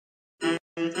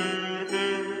I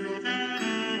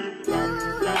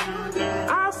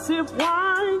sip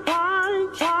wine,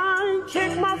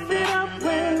 kick my feet up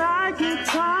when I get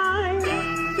time.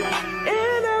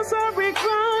 And as I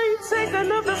recline, take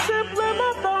another sip, let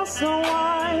my thoughts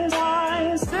unwind.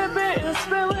 Sipping and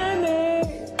spilling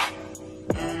it.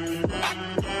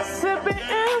 Sipping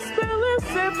and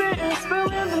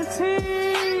spilling the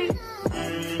tea.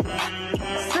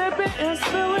 Sipping and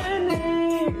spilling it.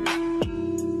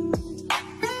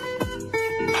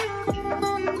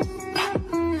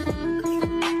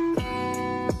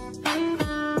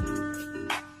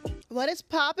 What is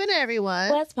poppin', everyone?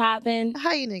 What's poppin'?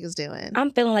 How you niggas doing?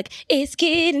 I'm feeling like it's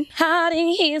getting hot in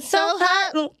here, so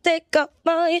hot. Take up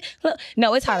my...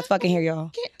 No, it's hot as fucking here, y'all.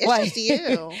 It's What? just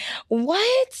you.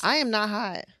 What? I am not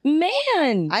hot.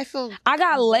 Man. I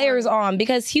got layers on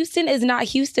because Houston is not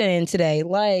Houston today.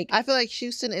 Like, I feel like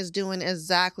Houston is doing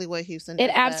exactly what Houston does.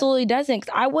 it absolutely doesn't.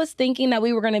 'Cause I was thinking that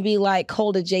we were going to be like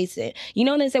cold adjacent. You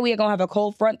know when they say we are going to have a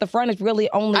cold front? The front is really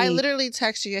only... I literally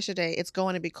texted you yesterday, it's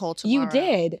going to be cold tomorrow. You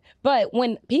did. But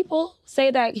when people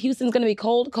say that Houston's going to be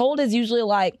cold, cold is usually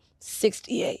like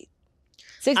 68.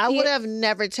 68. I would have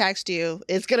never texted you.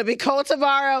 It's gonna be cold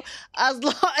tomorrow.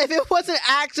 If it wasn't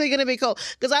actually gonna be cold,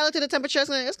 because I looked at the temperature,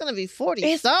 it's gonna be 40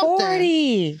 It's something.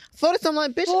 40. 40 something.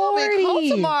 Like, bitch, it's gonna be cold 40.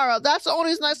 tomorrow. That's the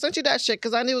only reason I sent you that shit,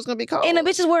 because I knew it was gonna be cold. And the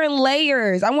bitch is wearing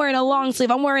layers. I'm wearing a long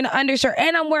sleeve. I'm wearing an undershirt.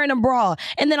 And I'm wearing a bra.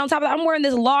 And then on top of that, I'm wearing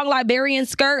this long Liberian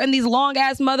skirt and these long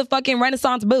ass motherfucking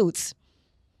Renaissance boots.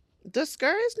 The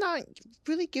skirt is not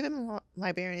really giving me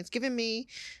Liberian. It's giving me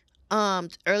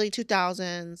early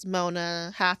 2000s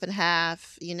Mona, Half and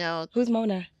Half, you know. Who's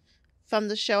Mona? From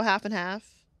the show Half and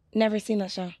Half. Never seen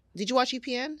that show. Did you watch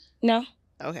UPN? No.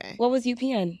 Okay. What was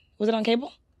UPN? Was it on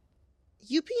cable?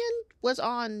 UPN was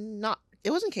on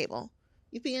it wasn't cable.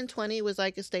 UPN 20 was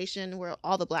like a station where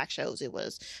all the black shows, it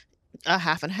was a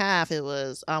Half and Half, it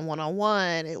was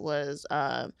One-on-One, it was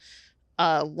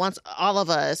Once All of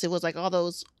Us, it was like all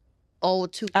those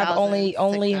old 2000s. I've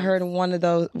only heard one of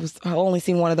those. I've only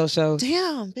seen one of those shows.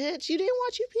 Damn, bitch, you didn't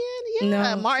watch UPN? Yeah,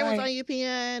 No, Martin sorry. was on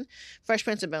UPN, Fresh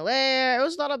Prince of Bel-Air. It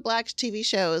was a lot of black TV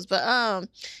shows, but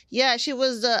yeah, she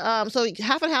was so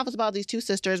Half and Half was about these two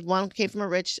sisters. One came from a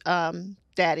rich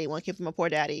daddy, one came from a poor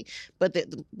daddy, but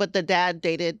the dad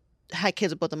had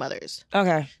kids with both the mothers.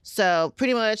 Okay. So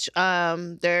pretty much,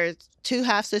 there's two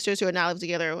half sisters who are now living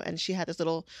together, and she had this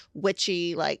little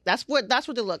witchy, like that's what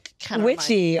they look kind of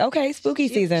Witchy. Okay, spooky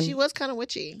season. She was kind of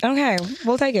witchy. Okay,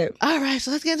 we'll take it. All right, so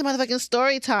let's get into motherfucking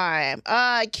story time.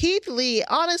 Keith Lee.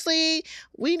 Honestly,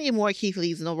 we need more Keith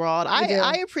Lees in the world.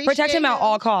 I appreciate Protect him at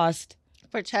all costs.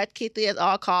 Protect Keith Lee at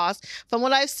all costs. From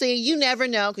what I've seen, you never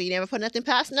know because you never put nothing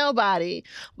past nobody.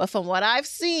 But from what I've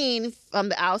seen from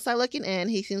the outside looking in,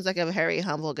 he seems like a very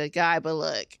humble, good guy. But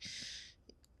look,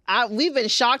 we've been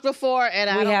shocked before,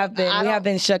 and we have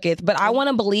been shooketh. But I want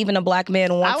to believe in a black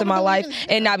man once in my life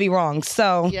and not be wrong.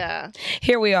 So yeah,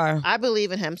 here we are. I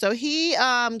believe in him. So he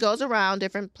goes around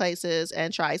different places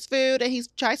and tries food, and he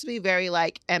tries to be very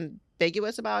like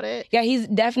ambiguous about it. Yeah, he's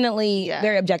definitely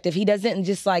very objective. He doesn't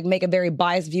just like make a very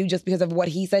biased view just because of what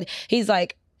he said. He's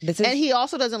like, this is... And he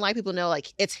also doesn't like people to know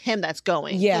like it's him that's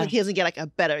going. Yeah. He doesn't get like a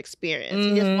better experience.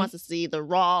 Mm-hmm. He just wants to see the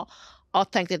raw,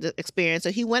 authentic experience.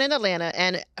 So he went in Atlanta,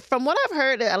 and from what I've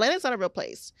heard, Atlanta's not a real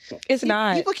place. It's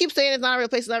not. People keep saying it's not a real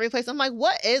place, it's not a real place. I'm like,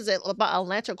 what is it about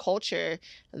Atlanta culture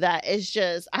that is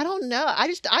just, I don't know.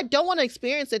 I don't want to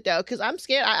experience it though, because I'm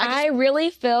scared. I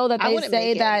really feel that they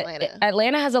say that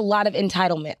Atlanta has a lot of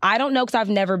entitlement. I don't know because I've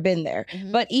never been there.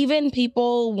 Mm-hmm. But even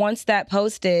people, once that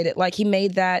posted, like he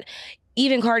made that,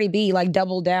 even Cardi B like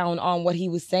doubled down on what he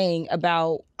was saying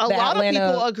about a lot Atlanta...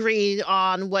 of people agreed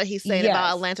on what he's saying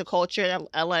about Atlanta culture,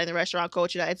 Atlanta restaurant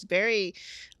culture. That it's very,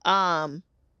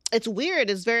 it's weird.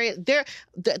 It's very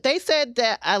they said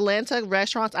that Atlanta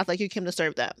restaurants act like you came to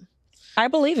serve them. I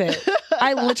believe it.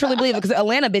 I literally believe it because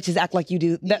Atlanta bitches act like you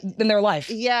do in their life.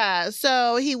 Yeah.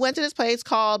 So he went to this place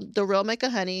called The Real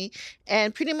Mac-A-Honey,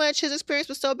 and pretty much his experience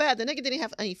was so bad. The nigga didn't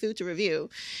have any food to review.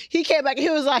 He came back and he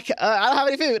was like, I don't have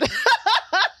any food.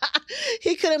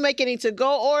 He couldn't make any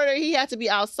to-go order. He had to be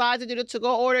outside to do the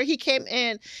to-go order. He came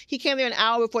there an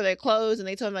hour before they closed, and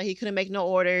they told him that he couldn't make no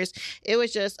orders. It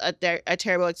was just a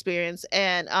terrible experience.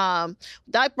 And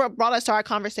that brought us to our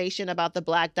conversation about the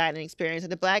black dining experience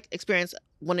and the black experience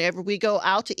whenever we go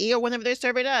out to eat or whenever they're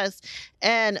serving us.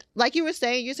 And like you were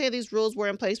saying, these rules were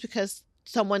in place because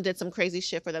someone did some crazy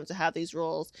shit for them to have these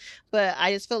rules. But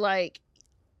I just feel like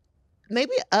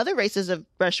maybe other races of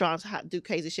restaurants do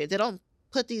crazy shit. They don't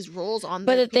put these rules on.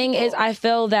 But the thing is, I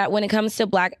feel that when it comes to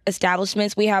Black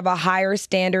establishments, we have a higher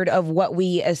standard of what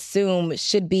we assume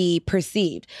should be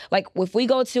perceived. Like if we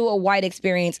go to a white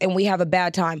experience and we have a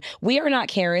bad time, we are not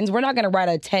Karens. We're not going to write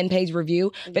a 10-page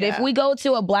review. But if we go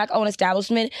to a Black-owned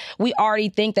establishment, we already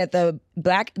think that the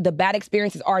bad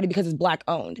experience is already because it's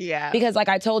Black-owned. Yeah. Because like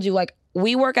I told you, like,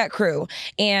 we work at Crew,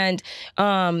 and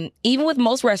even with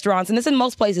most restaurants, and this in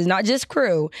most places, not just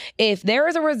Crew, if there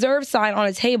is a reserve sign on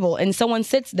a table and someone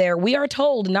sits there, we are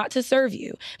told not to serve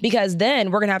you, because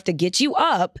then we're going to have to get you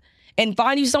up and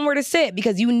find you somewhere to sit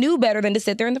because you knew better than to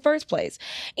sit there in the first place.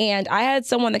 And I had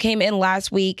someone that came in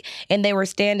last week, and they were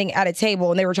standing at a table,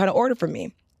 and they were trying to order from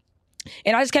me.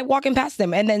 And I just kept walking past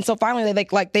them. And then so finally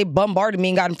they bombarded me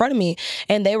and got in front of me.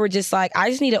 And they were just like, I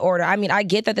just need to order. I mean, I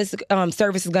get that this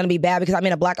service is going to be bad because I'm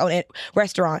in a Black-owned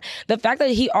restaurant. The fact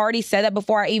that he already said that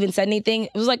before I even said anything,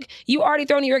 it was like, you already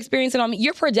thrown your experience in on me.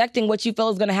 You're projecting what you feel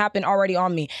is going to happen already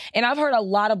on me. And I've heard a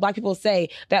lot of Black people say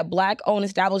that Black-owned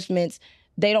establishments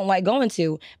they don't like going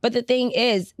to. But the thing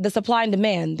is, the supply and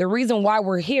demand, the reason why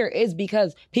we're here is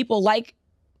because people like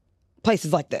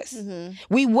places like this. Mm-hmm.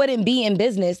 We wouldn't be in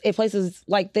business if places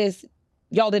like this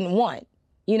y'all didn't want,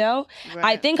 you know? Right.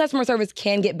 I think customer service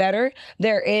can get better.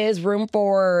 There is room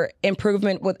for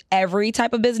improvement with every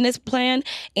type of business plan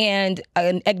and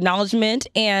an acknowledgement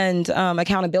and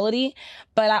accountability.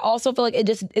 But I also feel like it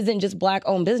just isn't just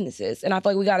Black-owned businesses. And I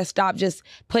feel like we got to stop just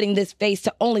putting this face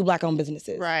to only Black-owned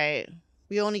businesses. Right.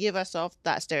 We only give ourselves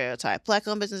that stereotype.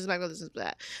 Black-owned business, Black-owned business,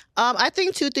 that. I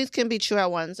think two things can be true at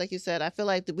once. Like you said, I feel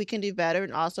like we can do better.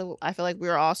 And also, I feel like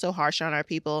we're also harsh on our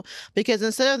people. Because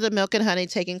instead of the Milk and Honey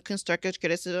taking constructive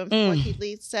criticism from what Keith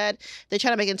Lee said, they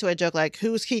try to make it into a joke like,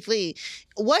 who's Keith Lee?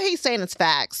 What he's saying is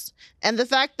facts. And the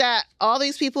fact that all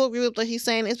these people agree with what he's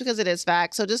saying is because it is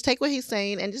facts. So just take what he's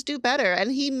saying and just do better.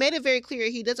 And he made it very clear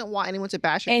he doesn't want anyone to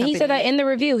bash your company. He said that in the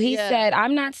review. He said,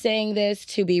 I'm not saying this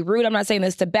to be rude. I'm not saying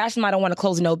this to bash them. I don't want to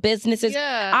close no businesses.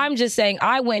 Yeah. I'm just saying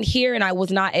I went here and I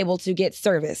was not able to get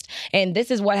serviced. And this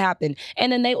is what happened.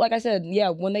 And then they, like I said,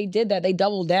 when they did that, they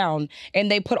doubled down and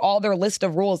they put all their list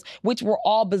of rules, which were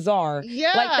all bizarre.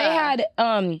 Yeah. Like they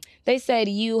had, they said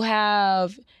you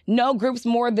have no groups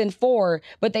more than 4,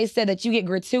 but they said that you get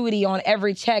gratuity on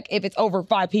every check if it's over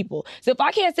 5 people. So if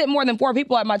I can't sit more than 4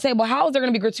 people at my table, how is there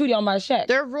going to be gratuity on my check?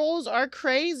 Their rules are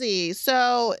crazy.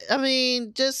 So, I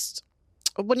mean, just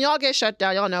when y'all get shut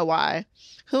down, y'all know why.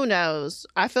 Who knows?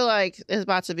 I feel like it's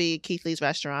about to be Keith Lee's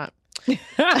restaurant.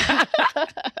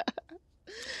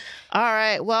 All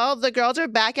right. Well, the girls are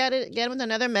back at it again with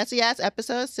another messy-ass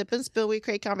episode. Sip and Spill, we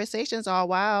create conversations all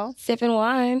wow. Sipping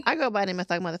wine. I go by the name of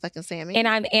Thug Motherfucking Sammy. And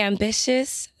I'm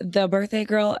ambitious, the birthday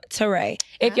girl, Teray.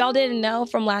 If y'all didn't know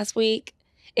from last week,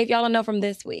 if y'all don't know from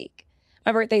this week,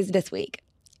 my birthday's this week.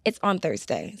 It's on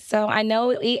Thursday. So I know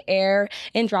we air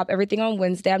and drop everything on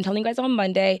Wednesday. I'm telling you guys on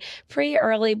Monday, pretty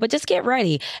early, but just get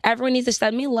ready. Everyone needs to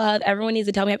send me love. Everyone needs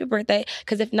to tell me happy birthday,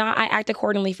 because if not, I act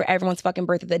accordingly for everyone's fucking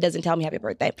birthday that doesn't tell me happy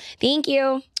birthday. Thank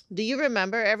you. Do you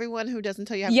remember everyone who doesn't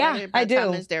tell you happy birthday? I do.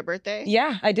 Time is their birthday?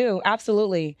 Yeah, I do.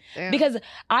 Absolutely. Damn. Because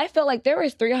I feel like there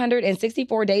is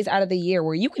 364 days out of the year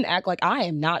where you can act like I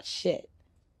am not shit.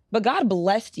 But God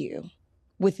blessed you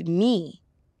with me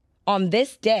on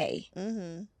this day.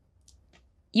 Mm-hmm.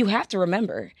 You have to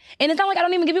remember. And it's not like I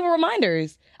don't even give people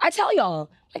reminders. I tell y'all,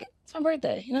 like, it's my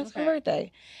birthday. You know, it's my birthday.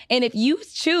 And if you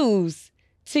choose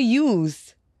to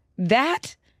use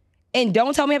that and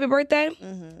don't tell me happy birthday,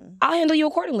 I'll handle you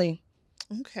accordingly.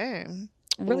 Okay.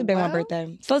 Really big on my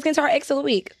birthday. So let's get into our icks of the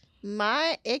week.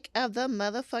 My ick of the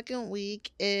motherfucking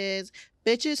week is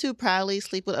bitches who proudly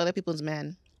sleep with other people's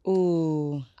men.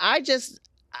 Ooh.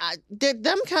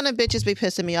 Them kind of bitches be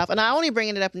pissing me off. And I only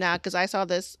bringing it up now because I saw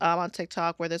this on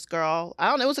TikTok where this girl, I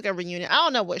don't know, it was like a reunion. I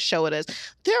don't know what show it is.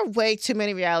 There are way too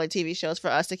many reality TV shows for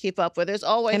us to keep up with. There's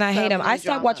always And I hate them. I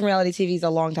stopped watching reality TVs a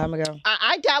long time ago.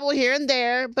 I dabble here and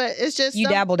there, but it's just... You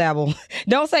dabble.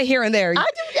 Don't say here and there. I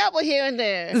do dabble here and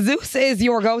there. Zeus is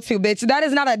your go-to, bitch. That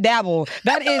is not a dabble.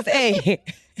 That is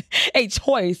a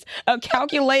choice, a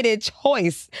calculated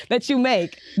choice that you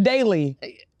make daily.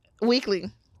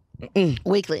 Weekly.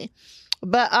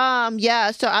 But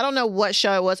so I don't know what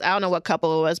show it was. I don't know what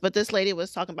couple it was, but this lady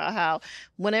was talking about how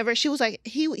whenever she was like,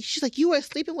 she's like, you were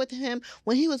sleeping with him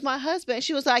when he was my husband.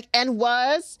 She was like, and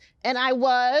I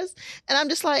was. And I'm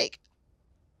just like,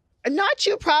 not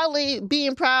you proudly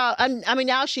being proud. I mean,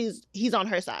 now he's on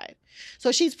her side.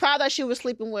 So she's proud that she was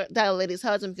sleeping with that lady's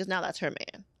husband because now that's her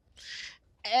man.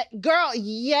 Girl,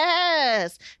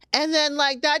 yes. And then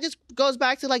like that just goes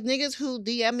back to like niggas who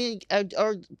DM me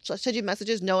or send you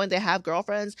messages knowing they have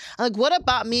girlfriends. I'm like, what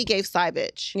about me gave side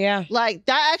bitch? Yeah. Like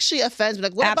that actually offends me.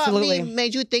 Like what Absolutely. about me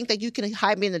made you think that you can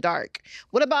hide me in the dark?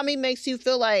 What about me makes you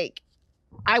feel like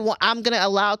I'm gonna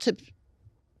allow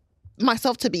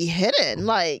myself to be hidden?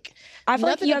 Like I feel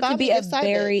like you have to be a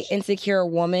very insecure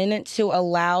woman to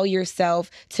allow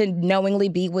yourself to knowingly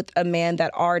be with a man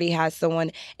that already has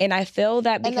someone. And I feel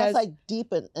that because... And that's like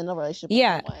deep in a relationship.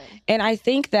 Yeah. And I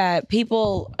think that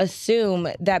people assume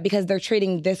that because they're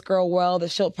treating this girl well,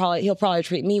 that he'll probably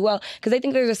treat me well. Because they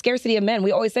think there's a scarcity of men.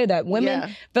 We always say that.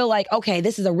 Women feel like, okay,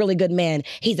 this is a really good man.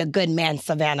 He's a good man,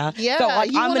 Savannah. Yeah, so, like,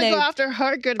 I'm going to go after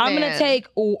her good man. I'm going to take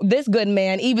this good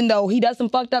man, even though he does some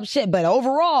fucked up shit. But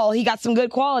overall, he got some good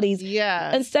qualities.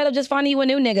 Yeah. Instead of just finding you a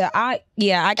new nigga. I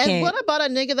can't. And what about a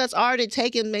nigga that's already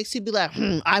taken makes you be like,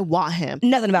 I want him?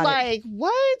 Nothing about it. Like,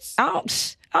 what?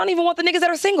 I don't even want the niggas that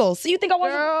are single. So you think I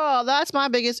want... Girl, that's my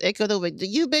biggest ick of the week.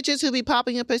 You bitches who be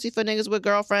popping your pussy for niggas with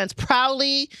girlfriends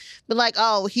proudly, but like,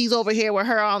 oh, he's over here with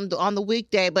her on the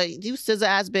weekday, but you scissor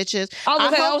ass bitches. I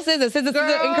was gonna say, scissor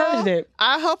encouraged it.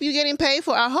 I hope you're getting paid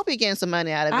for it. I hope you're getting some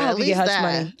money out of it. I hope you get hush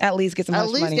money. At least get some hush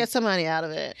money. At least get some money out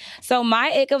of it. So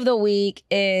my ick of the week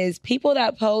is people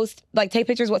that post, like take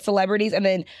pictures with celebrities and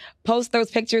then post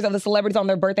those pictures of the celebrities on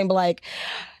their birthday and be like,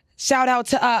 shout out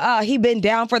to he been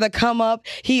down for the come up.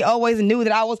 He always knew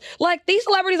that I was like, these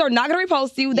celebrities are not gonna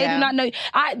repost you. They do not know.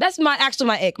 That's my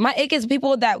ick. My ick is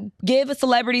people that give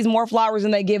celebrities more flowers than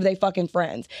they give their fucking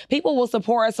friends. People will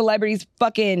support a celebrity's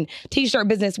fucking t-shirt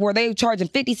business where they charging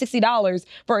 $50, $60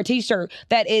 for a t-shirt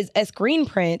that is a screen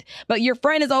print, but your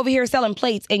friend is over here selling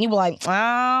plates and you be like,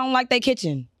 I don't like their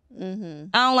kitchen. Mm-hmm.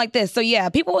 I don't like this. So yeah,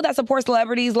 people that support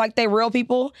celebrities like they real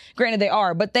people, granted they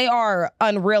are, but they are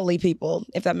unreally people,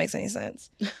 if that makes any sense.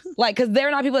 Like, because they're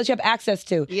not people that you have access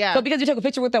to. Yeah. So because you took a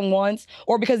picture with them once,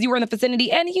 or because you were in the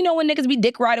vicinity, and you know when niggas be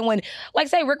dick riding when, like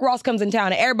say Rick Ross comes in town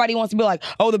and everybody wants to be like,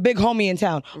 oh, the big homie in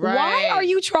town. Right. Why are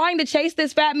you trying to chase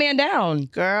this fat man down?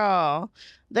 Girl,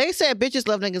 they said bitches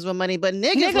love niggas with money, but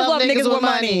niggas love niggas with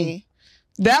money.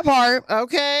 That part.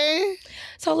 Okay.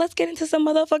 So let's get into some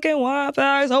motherfucking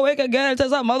Wi-Fi so we can get into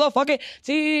some motherfucking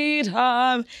tea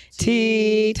time.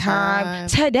 Tea time.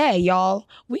 Today, y'all,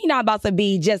 we not about to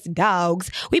be just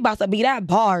dogs. We about to be that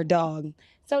bar dog.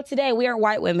 So today we are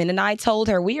white women, and I told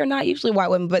her we are not usually white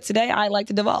women, but today I like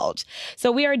to divulge.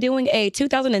 So we are doing a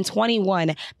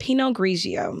 2021 Pinot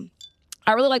Grigio.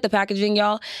 I really like the packaging,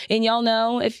 y'all. And y'all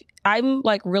know if I'm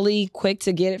like really quick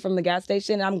to get it from the gas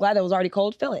station, I'm glad it was already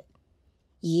cold. Fill it.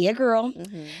 Yeah, girl.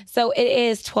 Mm-hmm. So it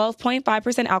is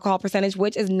 12.5% alcohol percentage,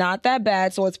 which is not that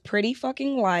bad. So it's pretty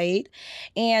fucking light.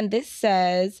 And this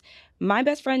says, my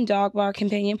best friend, dog bar,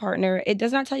 companion partner. It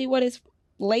does not tell you what it's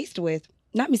laced with.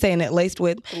 Not me saying it, laced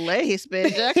with. Laced,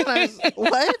 bitch.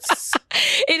 What?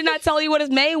 It did not tell you what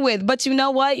it's made with. But you know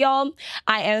what, y'all?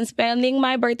 I am spending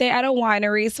my birthday at a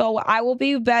winery, so I will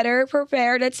be better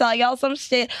prepared to tell y'all some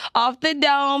shit off the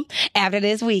dome after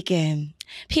this weekend.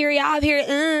 Period.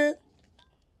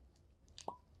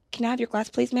 Can I have your glass,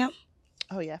 please, ma'am?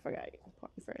 Oh, yeah, I forgot you. Pour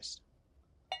me first.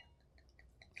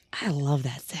 I love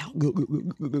that sound.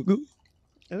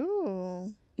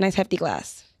 Ooh. Nice, hefty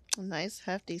glass. A nice,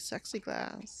 hefty, sexy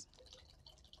glass.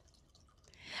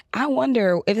 I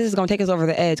wonder if this is going to take us over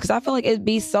the edge, because I feel like it'd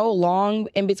be so long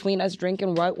in between us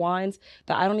drinking white wines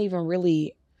that I don't even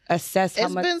really assess how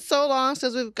much. It's been so long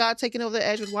since we've got taken over the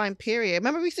edge with wine, period.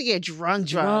 Remember, we used to get drunk.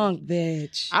 Drunk,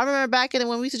 bitch. I remember back in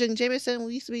when we used to drink Jameson,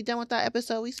 we used to be done with that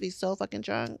episode. We used to be so fucking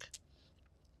drunk.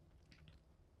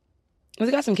 We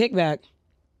got some kickback.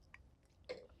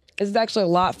 This is actually a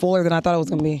lot fuller than I thought it was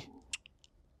going to be.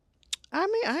 I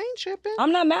mean, I ain't tripping.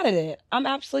 I'm not mad at it. I'm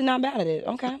absolutely not mad at it.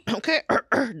 Okay. Okay,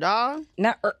 dog.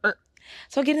 Not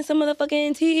So getting some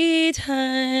motherfucking tea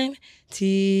time.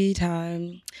 Tea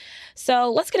time.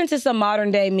 So let's get into some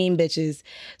modern day mean bitches.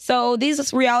 So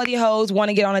these reality hoes want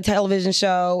to get on a television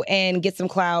show and get some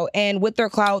clout. And with their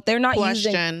clout, they're not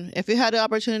using... If you had the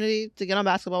opportunity to get on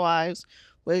Basketball Wives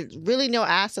with really no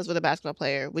assets with a basketball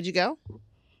player, would you go?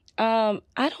 I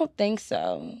don't think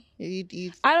so. I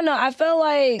don't know. I feel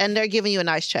like... And they're giving you a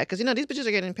nice check. Because, you know, these bitches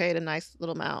are getting paid a nice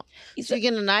little amount. So you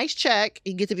get a nice check.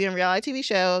 You get to be on a reality TV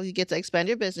show. You get to expand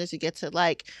your business. You get to,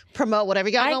 like, promote whatever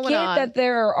you got going on. I get that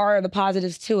there are the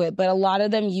positives to it. But a lot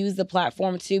of them use the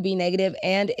platform to be negative.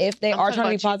 And if they are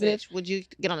trying to be positive... Would you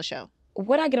get on the show?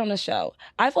 would I get on the show?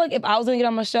 I feel like if I was going to get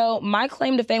on my show, my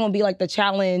claim to fame would be like The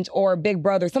Challenge or Big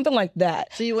Brother, something like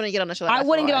that. So you wouldn't get on a show like I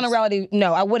wouldn't get on a reality.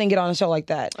 No, I wouldn't get on a show like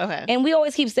that. Okay. And we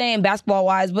always keep saying basketball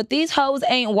wives, but these hoes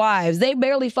ain't wives. They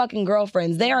barely fucking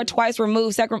girlfriends. They are twice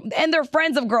removed, and they're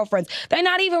friends of girlfriends. They're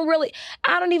not even really,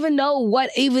 I don't even know what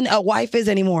even a wife is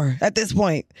anymore at this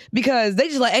point, because they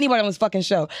just let anybody on this fucking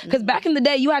show. Because back in the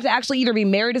day, you had to actually either be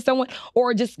married to someone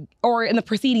or in the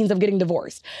proceedings of getting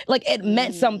divorced. Like, it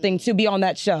meant something to be on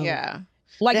that show. Yeah.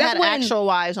 Like, they had actual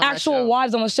wives on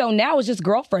wives on the show. Now it's just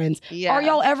girlfriends. Yeah. Are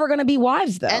y'all ever going to be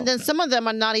wives, though? And then some of them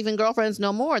are not even girlfriends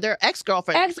no more. They're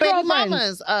ex-girlfriends. Baby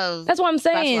mamas of That's what I'm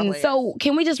saying. So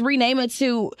can we just rename it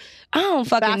to, I don't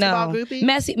fucking know.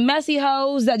 Groupies? Messy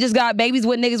hoes that just got babies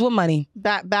with niggas with money.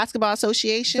 Basketball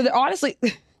association. So honestly...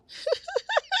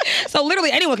 So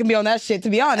literally anyone can be on that shit, to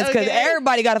be honest, because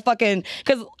everybody got a fucking...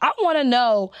 Because I want to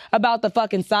know about the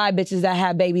fucking side bitches that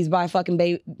have babies by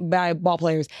by ball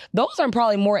players. Those are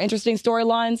probably more interesting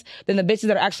storylines than the bitches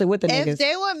that are actually with the niggas. If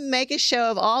they would make a show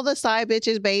of all the side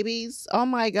bitches' babies, oh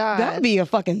my God. That would be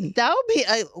amazing.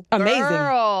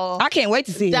 I can't wait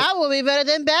to see that would be better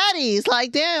than baddies.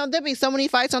 Like, damn, there'd be so many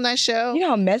fights on that show. You know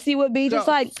how messy it would be? Just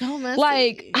like, so messy.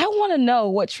 Like, I want to know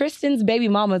what Tristan's baby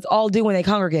mamas all do when they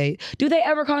congregate. Do they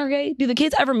ever congregate? Do the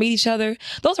kids ever meet each other?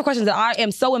 Those are questions that I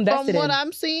am so invested in. From what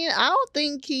I'm seeing, I don't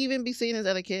think he even be seeing his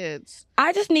other kids.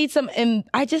 I just need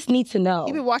to know.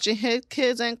 He be watching his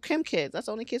kids and Kim kids. That's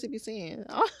the only kids he be seeing.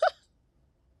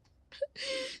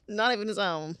 Not even his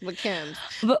own, but Kim's.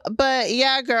 But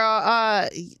yeah, girl,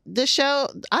 the show,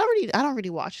 I don't really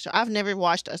watch the show. I've never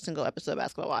watched a single episode of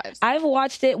Basketball Wives. I've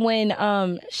watched it when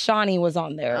Shawnee was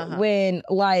on there,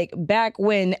 back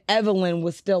when Evelyn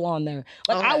was still on there.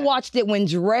 Like, I watched it when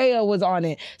Drea was on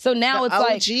it. So now it's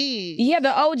like,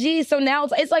 the OG. So now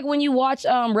it's like when you watch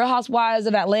Real Housewives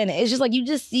of Atlanta. It's just like you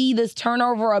just see this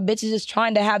turnover of bitches just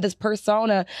trying to have this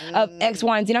persona of X,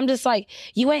 Y, and Z. And I'm just like,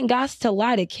 you ain't got to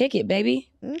lie to kick it, baby.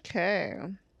 Okay.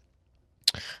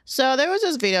 So there was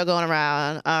this video going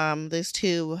around, these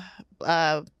two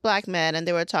black men, and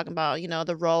they were talking about,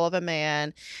 the role of a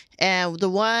man. And the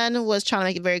one was trying to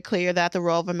make it very clear that the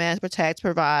role of a man is protect,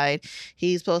 provide.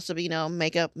 He's supposed to be,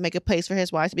 make a place for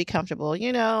his wife to be comfortable,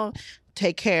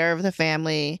 take care of the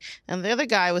family. And the other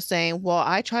guy was saying, well,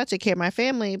 I try to take care of my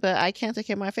family, but I can't take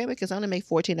care of my family because I only make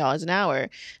 $14 an hour.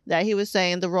 That he was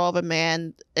saying the role of a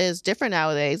man is different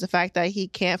nowadays. The fact that he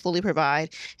can't fully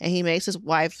provide and he makes his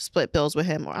wife split bills with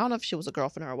him. Or I don't know if she was a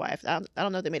girlfriend or a wife. I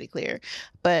don't know if they made it clear.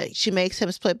 But she makes him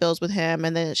split bills with him,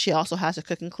 and then she also has to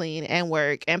cook and clean and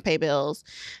work and pay bills.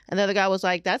 And the other guy was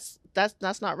like, that's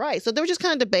not right. So they were just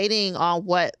kind of debating on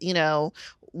what,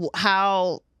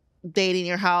 how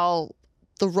dating or how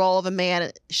the role of a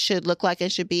man should look like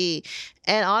and should be.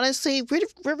 And honestly, we're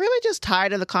really just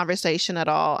tired of the conversation at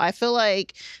all. I feel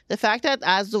like the fact that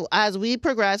as we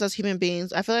progress as human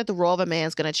beings, I feel like the role of a man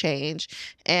is going to change,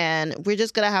 and we're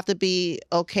just going to have to be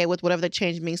okay with whatever the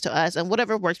change means to us and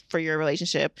whatever works for your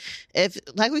relationship. If,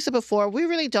 like we said before, we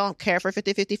really don't care for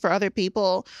 50-50 for other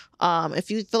people.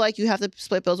 If you feel like you have to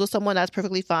split bills with someone, that's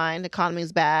perfectly fine. The economy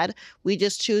is bad. We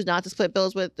just choose not to split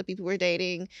bills with the people we're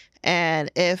dating.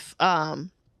 And if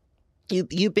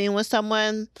you being with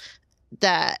someone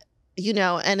that,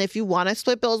 and if you want to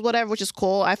split bills, whatever, which is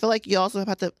cool, I feel like you also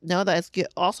have to know that you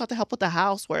also have to help with the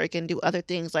housework and do other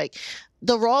things. Like,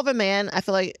 the role of a man, I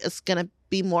feel like it's going to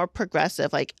be more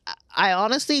progressive. Like, I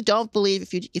honestly don't believe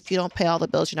if you don't pay all the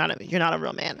bills, you're not a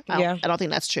real man. I don't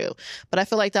think that's true. But I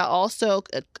feel like that also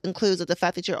includes the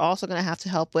fact that you're also going to have to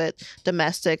help with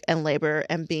domestic and labor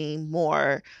and being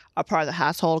more a part of the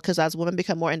household. Because as women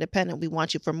become more independent, we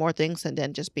want you for more things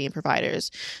than just being providers.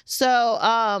 So,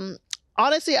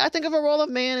 honestly, I think of a role of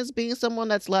man as being someone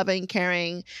that's loving,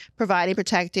 caring, providing,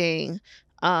 protecting,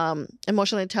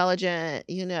 emotionally intelligent,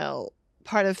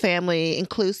 part of family,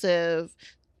 inclusive,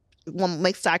 won't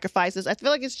make sacrifices. I feel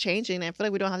like it's changing. I feel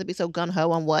like we don't have to be so gung-ho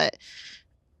on what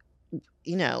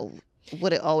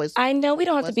it always. I know we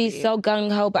don't have to be so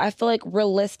gung-ho, but I feel like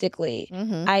realistically,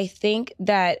 I think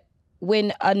that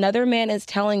when another man is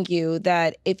telling you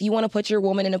that if you want to put your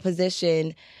woman in a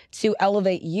position to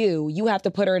elevate you, you have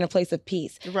to put her in a place of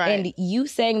peace. Right. And you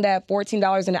saying that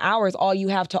 $14 an hour is all you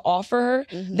have to offer her,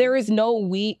 there is no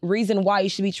reason why you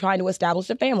should be trying to establish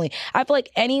a family. I feel like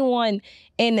anyone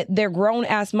in their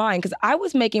grown-ass mind, because I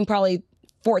was making probably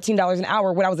 $14 an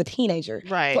hour when I was a teenager.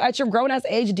 Right. So at your grown-ass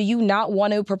age, do you not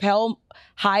want to propel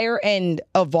higher and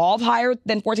evolve higher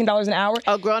than $14 an hour?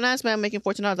 A grown-ass man making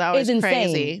 $14 an hour is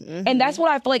insane. Crazy. And that's what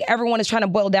I feel like everyone is trying to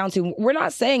boil down to. We're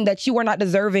not saying that you are not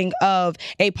deserving of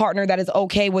a partner that is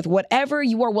okay with whatever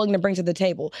you are willing to bring to the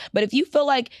table. But if you feel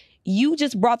like you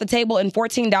just brought the table in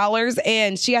 $14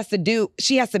 and she has to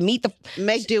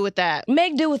make do with that.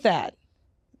 Make do with that.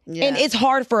 Yeah. And it's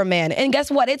hard for a man. And guess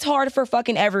what? It's hard for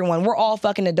fucking everyone. We're all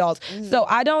fucking adults. Mm-hmm. So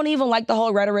I don't even like the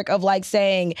whole rhetoric of like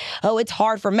saying, oh, it's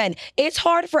hard for men. It's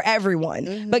hard for everyone.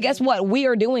 Mm-hmm. But guess what? We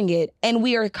are doing it, and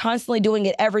we are constantly doing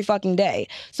it every fucking day.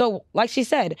 So like she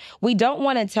said, we don't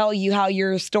want to tell you how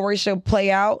your story should play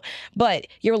out, but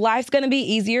your life's going to be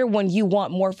easier when you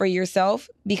want more for yourself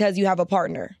because you have a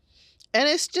partner. And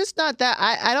it's just not that.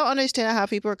 I don't understand how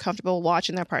people are comfortable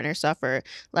watching their partner suffer.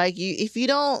 Like, if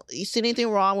you see anything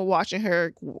wrong with watching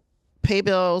her pay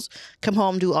bills, come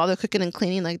home, do all the cooking and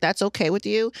cleaning, like, that's okay with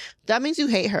you, that means you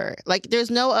hate her. Like,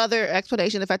 there's no other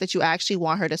explanation, the fact that you actually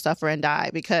want her to suffer and die,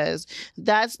 because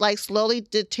that's, like, slowly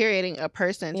deteriorating a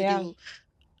person.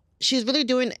 She's really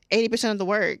doing 80% of the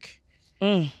work.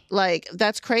 Like,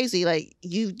 that's crazy. Like,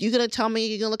 you gonna tell me,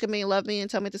 you gonna look at me and love me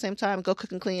and tell me at the same time, go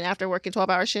cook and clean after working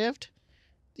 12-hour shift?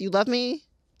 You love me?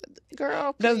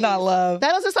 Girl, please. That's not love.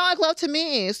 That doesn't sound like love to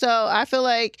me. So I feel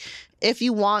like if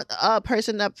you want a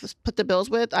person to put the bills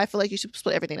with, I feel like you should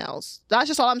split everything else. That's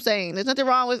just all I'm saying. There's nothing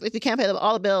wrong with if you can't pay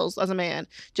all the bills as a man.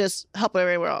 Just help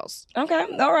everywhere else. Okay.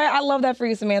 All right. I love that for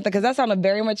you, Samantha, because that sounded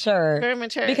very mature. Very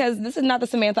mature. Because this is not the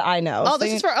Samantha I know. Oh,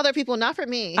 this is for other people, not for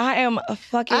me. I am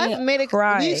fucking We've made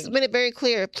it very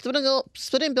clear.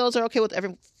 Splitting bills are okay with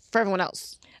for everyone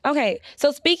else. Okay,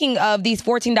 so speaking of these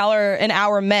 $14 an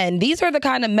hour men, these are the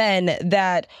kind of men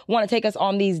that want to take us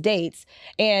on these dates.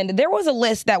 And there was a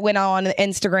list that went on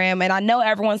Instagram, and I know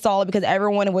everyone saw it because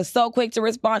everyone was so quick to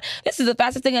respond. This is the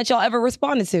fastest thing that y'all ever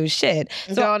responded to. Shit.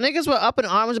 So niggas were up in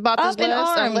arms about this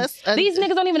list. These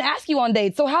niggas don't even ask you on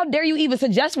dates, so how dare you even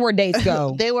suggest where dates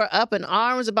go? They were up in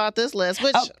arms about this list.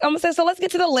 Which I'm gonna say, so let's get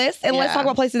to the list, and let's talk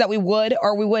about places that we would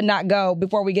or we would not go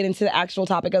before we get into the actual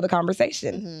topic of the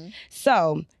conversation. Mm-hmm.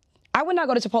 So I would not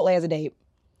go to Chipotle as a date.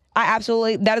 That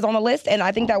is on the list, and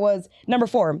I think that was number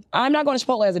 4. I'm not going to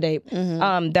Chipotle as a date.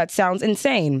 Mm-hmm. That sounds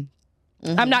insane.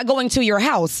 Mm-hmm. I'm not going to your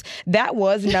house. That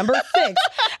was number 6.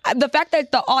 The fact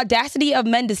that the audacity of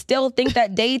men to still think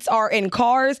that dates are in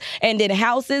cars and in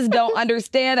houses, don't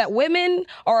understand that women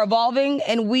are evolving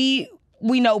and we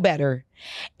know better.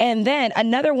 And then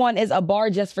another one is a bar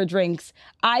just for drinks.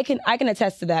 I can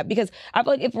attest to that, because I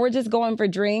feel like if we're just going for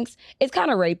drinks, it's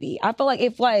kind of rapey. I feel like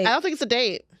if I don't think it's a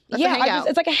date. That's a hangout.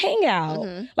 It's like a hangout.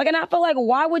 Mm-hmm. Like, and I feel like,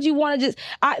 why would you want to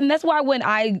and that's why when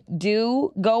I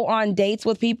do go on dates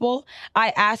with people,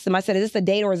 I ask them, I said, is this a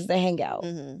date or is this a hangout?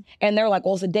 Mm-hmm. And they're like,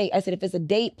 well, it's a date. I said, if it's a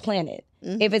date, plan it.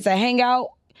 Mm-hmm. If it's a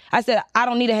hangout, I said, I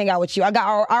don't need to hang out with you. I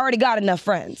already got enough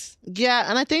friends. Yeah,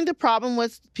 and I think the problem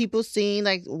with people seeing,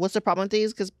 like, what's the problem with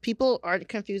these? Because people are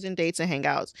confusing dates and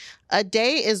hangouts. A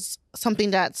date is something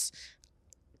that's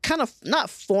kind of not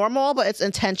formal, but it's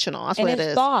intentional. That's what it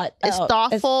is. It's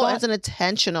thoughtful. It's an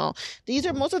intentional.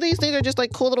 Most of these things are just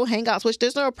like cool little hangouts, which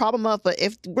there's no problem of. But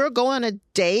if we're going on a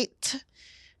date,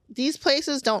 these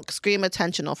places don't scream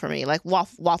intentional for me. Like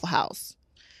Waffle House.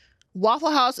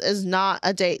 Waffle House is not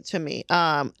a date to me.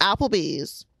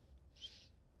 Applebee's.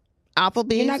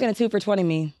 You're not gonna 2 for $20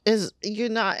 me. You're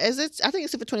not. Is it? I think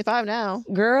it's 2 for $25 now.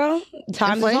 Girl,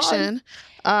 inflation.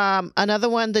 Another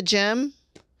one, the gym.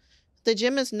 The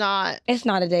gym is not. It's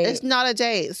not a date. It's not a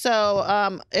date.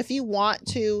 So if you want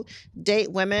to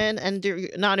date women and you're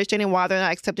not understanding why they're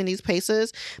not accepting these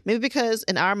places, maybe because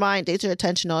in our mind dates are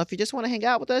intentional. If you just want to hang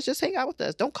out with us, just hang out with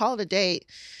us. Don't call it a date.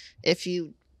 If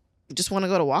you just want to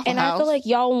go to Waffle House. And I feel like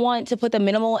y'all want to put the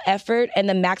minimal effort and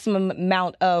the maximum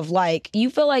amount of, like,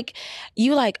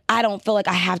 I don't feel like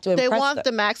I have to impress them. They want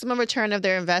the maximum return of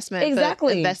their investment.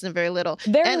 Exactly. But invest in very little.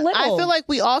 Very little. I feel like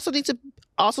we also need to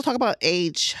talk about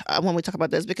age when we talk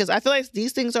about this, because I feel like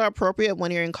these things are appropriate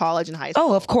when you're in college and high school.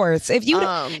 Oh, of course. If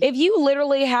you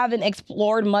literally haven't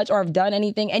explored much or have done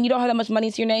anything and you don't have that much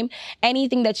money to your name,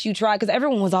 anything that you try, because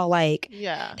everyone was all like,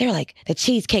 they were like, the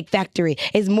Cheesecake Factory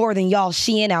is more than y'all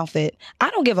Shein outfit. I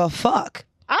don't give a fuck.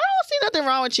 I don't see nothing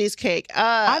wrong with cheesecake.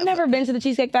 I've never been to the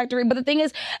Cheesecake Factory, but the thing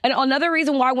is, and another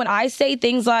reason why when I say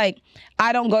things like,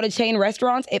 I don't go to chain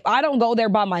restaurants, if I don't go there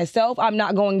by myself, I'm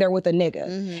not going there with a nigga.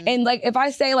 Mm-hmm. And like, if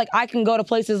I say like, I can go to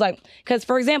places like, because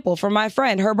for example, for my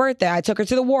friend, her birthday, I took her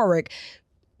to the Warwick,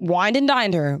 wined and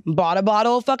dined her, bought a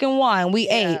bottle of fucking wine, we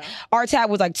ate. Our tab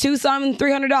was like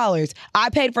 $300. I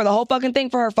paid for the whole fucking thing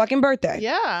for her fucking birthday.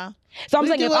 Yeah. So I'm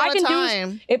saying,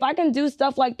 if I can do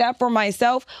stuff like that for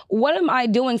myself, what am I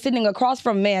doing sitting across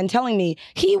from a man telling me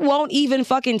he won't even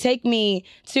fucking take me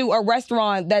to a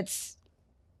restaurant that's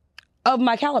of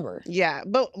my caliber? Yeah,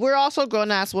 but we're also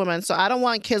grown-ass women, so I don't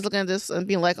want kids looking at this and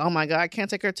being like, oh my God, I can't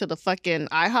take her to the fucking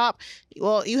IHOP.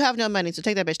 Well, you have no money, so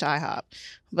take that bitch to IHOP.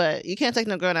 But you can't take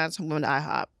no grown-ass woman to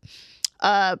IHOP.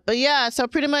 But yeah, so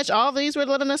pretty much all of these were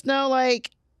letting us know,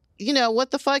 like, you know, what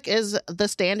the fuck is the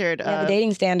standard the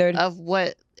dating standard of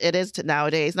what it is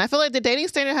nowadays. And I feel like the dating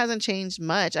standard hasn't changed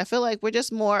much. I feel like we're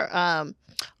just more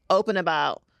open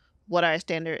about what our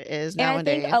standard is nowadays. And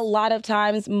I think a lot of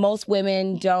times most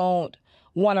women don't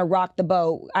want to rock the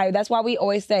boat. That's why we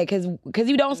always say, because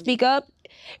you don't speak up,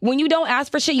 when you don't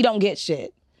ask for shit, you don't get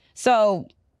shit. So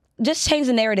just change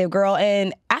the narrative, girl,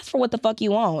 and ask for what the fuck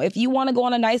you want. If you want to go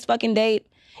on a nice fucking date,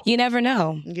 you never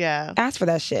know. Yeah. Ask for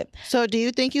that shit. So do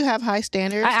you think you have high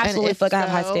standards? I absolutely feel like I have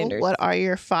high standards. What are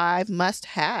your 5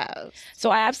 must-haves? So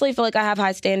I absolutely feel like I have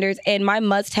high standards, and my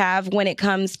must-have when it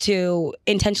comes to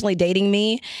intentionally dating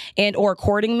me and or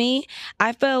courting me,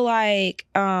 I feel like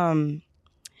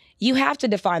you have to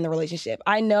define the relationship.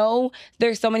 I know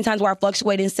there's so many times where I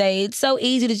fluctuate and say it's so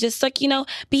easy to just like, you know,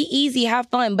 be easy, have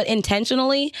fun, but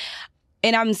intentionally,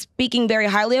 and I'm speaking very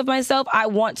highly of myself, I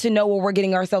want to know what we're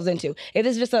getting ourselves into. If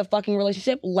it's just a fucking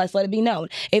relationship, let's let it be known.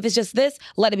 If it's just this,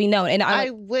 let it be known. And I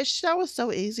wish that was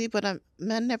so easy, but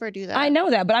men never do that. I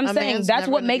know that, but I'm saying that's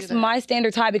what makes my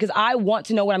standards high, because I want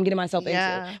to know what I'm getting myself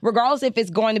into. Regardless if it's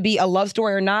going to be a love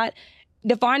story or not,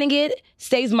 defining it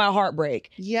saves my heartbreak.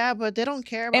 Yeah, but they don't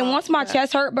care about And once my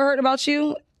chest hurt about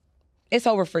you, it's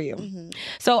over for you. Mm-hmm.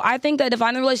 So I think that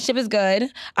defining the relationship is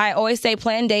good. I always say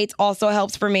plan dates also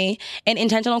helps for me, and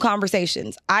intentional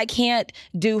conversations. I can't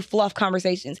do fluff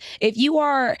conversations. If you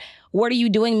are, what are you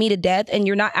doing me to death, and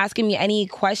you're not asking me any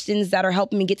questions that are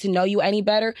helping me get to know you any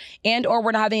better, and or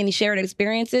we're not having any shared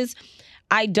experiences,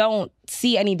 I don't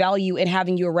see any value in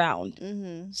having you around.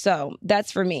 Mm-hmm. So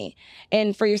that's for me.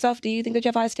 And for yourself, do you think that you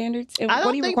have high standards? And I don't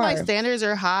what do you think require? My standards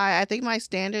are high. I think my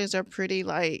standards are pretty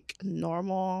like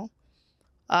normal.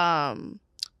 The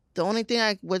only thing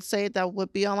I would say that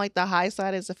would be on like the high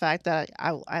side is the fact that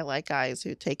I like guys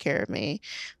who take care of me.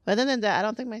 But other than that, I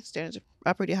don't think my standards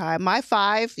are pretty high. My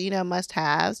 5, you know,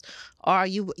 must-haves are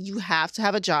you have to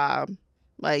have a job.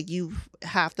 Like you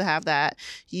have to have that.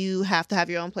 You have to have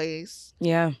your own place.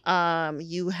 Yeah.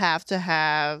 You have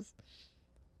to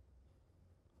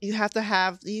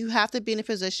be in a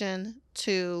position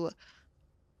to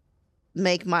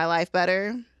make my life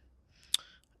better.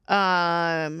 What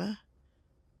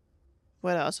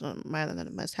else am I than the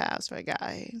must-haves for a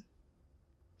guy?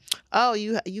 Oh,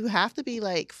 you have to be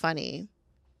like funny.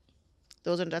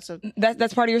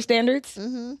 That's part of your standards?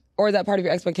 Mm-hmm. Or is that part of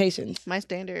your expectations? My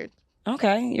standard.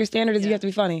 Okay. Your standard is you have to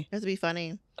be funny. You have to be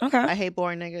funny. Okay. I hate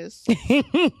boring niggas.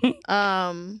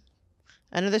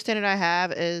 Another standard I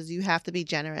have is you have to be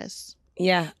generous.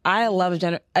 Yeah. I love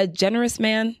a generous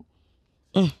man.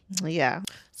 Mm. Yeah.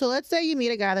 So let's say you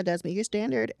meet a guy that does meet your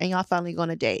standard and y'all finally go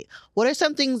on a date. What are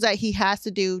some things that he has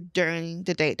to do during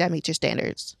the date that meet your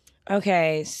standards?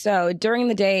 Okay, so during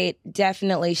the date,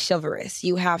 definitely chivalrous.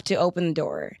 You have to open the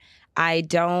door. I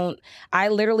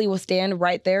literally will stand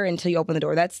right there until you open the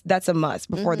door. That's a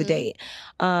must before the date.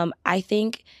 I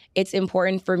think it's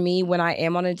important for me when I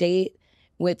am on a date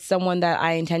with someone that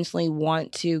I intentionally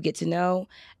want to get to know,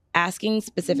 asking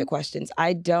specific questions.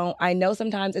 I know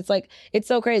sometimes it's like, it's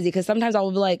so crazy because sometimes I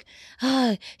will be like,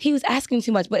 he was asking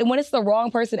too much. But when it's the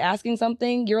wrong person asking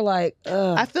something, you're like,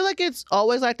 ugh. I feel like it's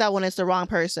always like that when it's the wrong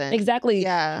person. Exactly.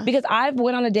 Yeah. Because I've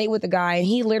went on a date with a guy and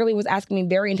he literally was asking me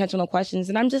very intentional questions.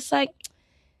 And I'm just like,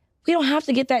 we don't have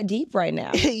to get that deep right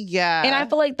now. Yeah. And I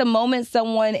feel like the moment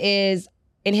someone is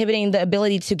inhibiting the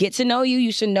ability to get to know you,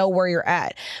 you should know where you're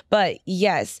at. But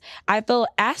yes, I feel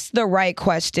ask the right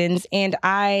questions and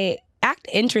I act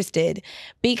interested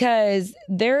because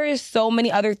there is so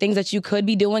many other things that you could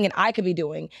be doing and I could be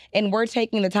doing. And we're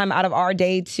taking the time out of our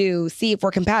day to see if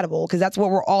we're compatible because that's what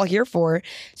we're all here for.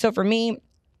 So for me,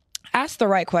 ask the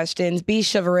right questions, be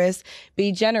chivalrous,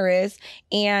 be generous,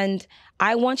 and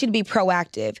I want you to be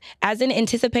proactive, as in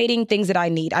anticipating things that I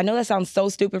need. I know that sounds so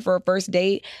stupid for a first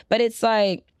date, but it's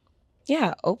like,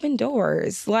 yeah, open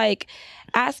doors. Like,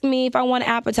 ask me if I want an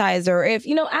appetizer. If,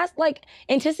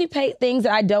 anticipate things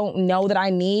that I don't know that I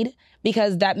need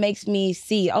because that makes me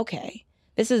see, okay,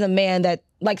 this is a man that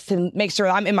likes to make sure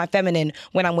I'm in my feminine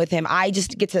when I'm with him. I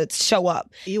just get to show up.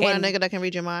 You want a nigga that can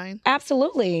read your mind?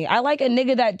 Absolutely. I like a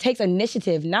nigga that takes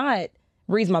initiative, not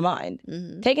reads my mind.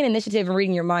 Mm-hmm. Taking initiative and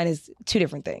reading your mind is two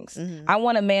different things. Mm-hmm. I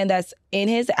want a man that's in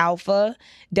his alpha,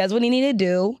 does what he need to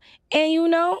do,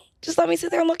 and just let me sit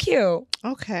there and look cute.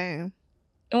 Okay. And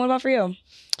what about for you?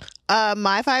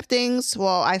 My 5 things,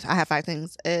 well, I have 5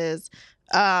 things, is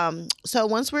so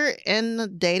once we're in the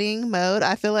dating mode,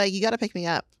 I feel like you got to pick me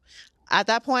up. At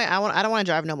that point, I don't want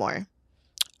to drive no more.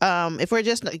 If we're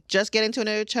just getting to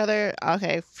know each other,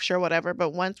 okay, sure, whatever.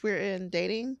 But once we're in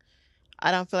dating,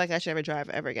 I don't feel like I should ever drive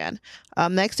ever again.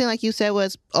 Next thing, like you said,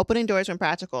 was opening doors when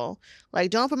practical.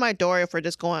 Like, don't open my door if we're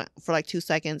just going for like 2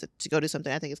 seconds to go do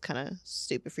something. I think it's kind of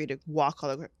stupid for you to walk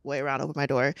all the way around, open my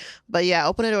door. But yeah,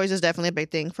 opening doors is definitely a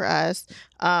big thing for us.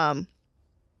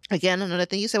 Again, another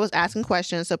thing you said was asking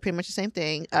questions, so pretty much the same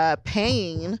thing.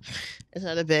 Paying is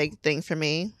another big thing for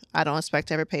me. I don't expect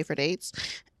to ever pay for dates.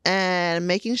 And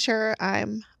making sure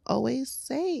I'm always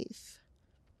safe.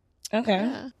 Okay.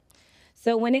 Yeah.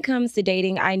 So when it comes to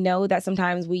dating, I know that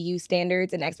sometimes we use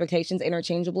standards and expectations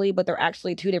interchangeably, but they're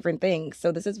actually two different things.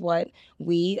 So this is what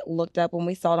we looked up when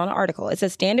we saw it on an article. It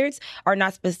says standards are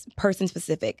not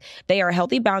person-specific. They are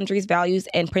healthy boundaries, values,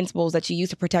 and principles that you use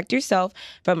to protect yourself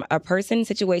from a person,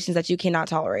 situations that you cannot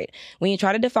tolerate. When you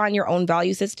try to define your own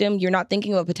value system, you're not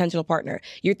thinking of a potential partner.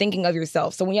 You're thinking of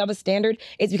yourself. So when you have a standard,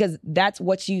 it's because that's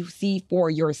what you see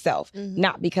for yourself,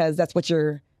 not because that's what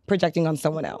you're projecting on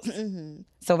someone else.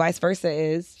 So vice versa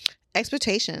is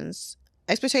expectations.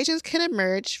 Expectations can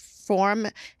emerge, form,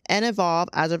 and evolve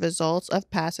as a result of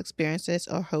past experiences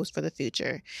or hopes for the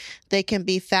future. They can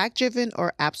be fact-driven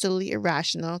or absolutely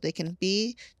irrational. They can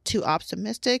be too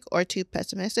optimistic or too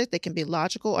pessimistic. They can be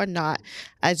logical or not.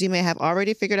 As you may have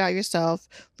already figured out yourself,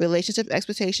 relationship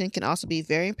expectation can also be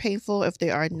very painful if they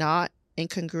are not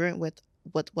incongruent with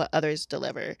what others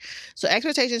deliver. So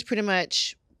expectations pretty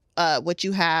much what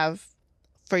you have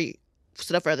for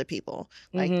stuff for other people.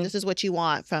 Like this is what you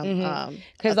want from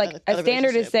because like a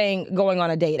standard is saying going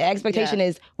on a date. An expectation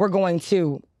is we're going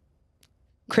to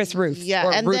Chris Ruth.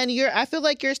 Yeah, and then I feel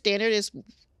like your standard is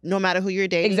no matter who you're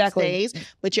dating stays,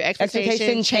 but your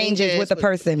expectation changes with the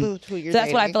person. Who so that's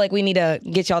dating. What I feel like we need to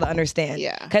get y'all to understand.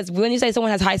 Yeah. Because when you say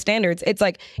someone has high standards, it's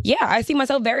like, yeah, I see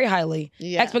myself very highly.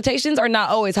 Yeah. Expectations are not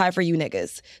always high for you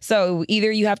niggas. So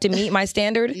either you have to meet my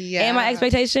standard and my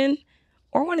expectation,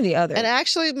 or one or the other. And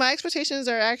actually, my expectations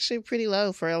are actually pretty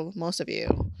low for most of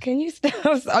you. Can you stop?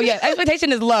 Oh, yeah.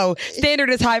 Expectation is low. Standard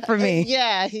is high for me.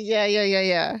 Yeah.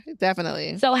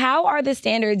 Definitely. So how are the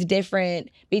standards different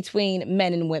between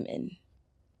men and women?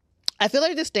 I feel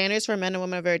like the standards for men and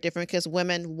women are very different because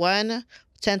women, one,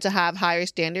 tend to have higher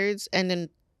standards and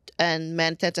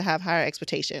men tend to have higher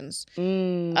expectations. For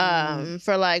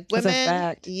like women, that's a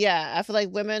fact. Yeah, I feel like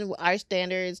women, our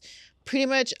standards pretty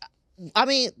much... I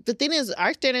mean, the thing is,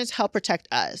 our standards help protect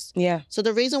us. Yeah. So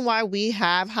the reason why we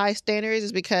have high standards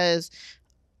is because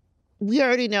we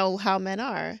already know how men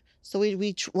are. So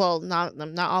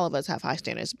not all of us have high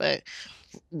standards, but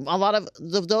a lot of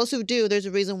those who do, there's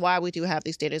a reason why we do have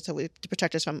these standards to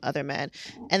protect us from other men.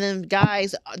 And then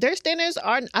guys, their standards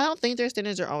I don't think their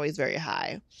standards are always very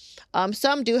high.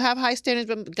 Some do have high standards,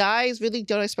 but guys really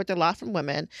don't expect a lot from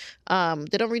women.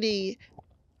 They don't really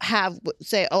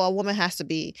a woman has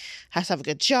to have a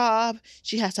good job,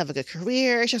 she has to have a good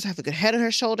career, she has to have a good head on her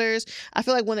shoulders. I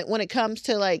feel like when it comes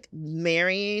to like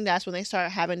marrying, that's when they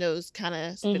start having those kind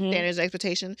of standards of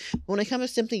expectation. When it comes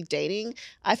to simply dating,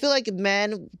 I feel like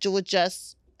men would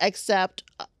just accept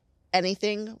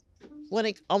anything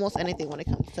almost anything when it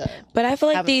comes to. But I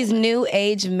feel like these new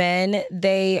age men,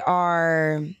 they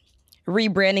are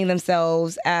rebranding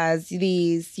themselves as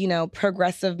these,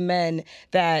 progressive men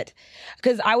that,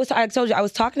 because I told you, I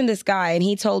was talking to this guy and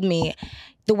he told me,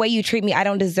 the way you treat me, I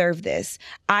don't deserve this.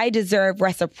 I deserve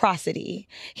reciprocity.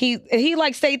 He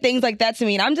like say things like that to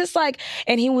me. And I'm just like,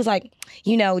 and he was like,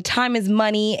 time is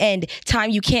money and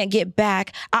time you can't get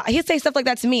back. He'd say stuff like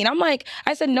that to me. And I'm like,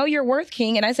 I said, know your worth,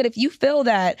 King. And I said, if you feel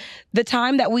that the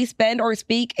time that we spend or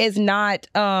speak is not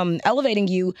elevating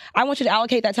you, I want you to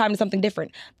allocate that time to something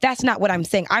different. That's not what I'm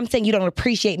saying. I'm saying you don't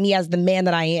appreciate me as the man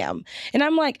that I am. And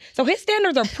I'm like, so his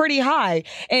standards are pretty high.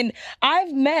 And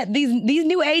I've met these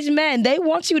new age men. They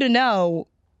want you to know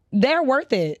they're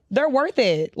worth it. They're worth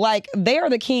it. Like, they are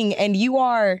the king and you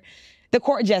are the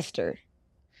court jester.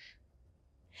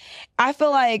 I feel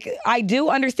like I do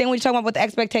understand what you're talking about with the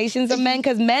expectations of men,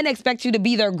 because men expect you to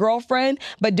be their girlfriend,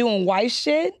 but doing wife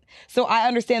shit. So I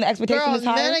understand the expectation is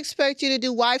higher. Men expect you to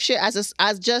do wife shit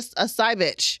as just a side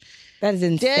bitch. That is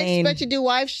insane. They expect you to do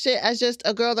wife shit as just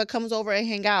a girl that comes over and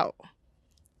hang out.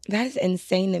 That is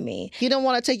insane to me. He don't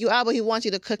want to take you out, but he wants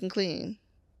you to cook and clean.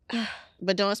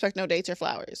 But don't expect no dates or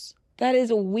flowers. That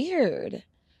is weird.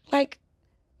 Like,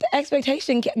 the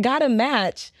expectation gotta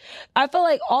match. I feel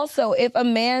like also if a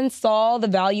man saw the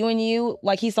value in you,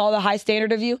 like he saw the high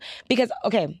standard of you, because,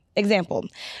 okay, example,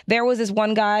 there was this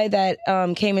one guy that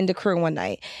came into crew one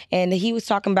night and he was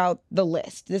talking about the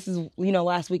list. This is,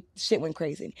 last week shit went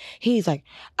crazy. He's like,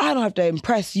 I don't have to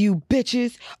impress you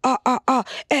bitches,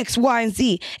 X, Y, and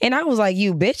Z. And I was like,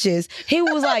 you bitches? He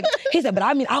was like, he said, but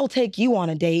I mean, I'll take you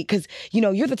on a date because,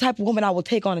 you're the type of woman I will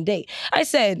take on a date. I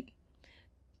said,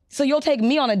 So you'll take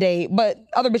me on a date, but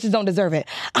other bitches don't deserve it.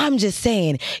 I'm just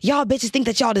saying, y'all bitches think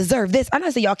that y'all deserve this. I'm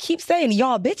not saying y'all keep saying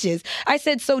y'all bitches. I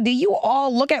said, so do you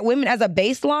all look at women as a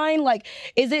baseline? Like,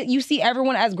 is it you see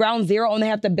everyone as ground zero and they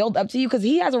have to build up to you? Because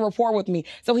he has a rapport with me,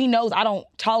 so he knows I don't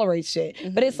tolerate shit.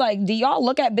 Mm-hmm. But it's like, do y'all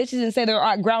look at bitches and say they're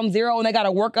at ground zero and they got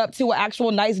to work up to an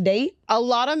actual nice date? A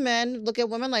lot of men look at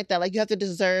women like that. Like, you have to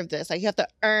deserve this. Like, you have to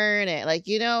earn it. Like,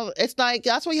 you know, it's like,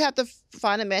 that's why you have to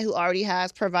find a man who already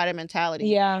has provider mentality.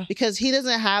 Yeah. Because he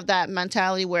doesn't have that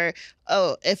mentality where,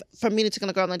 oh, if for me to take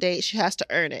a girl on a date, she has to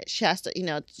earn it. She has to, you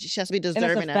know, she has to be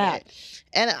deserving of it.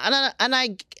 And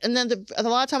then a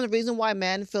lot of times the reason why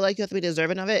men feel like you have to be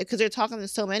deserving of it because they're talking to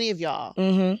so many of y'all.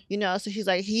 Mm-hmm. You know, so he's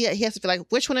like, he has to feel like,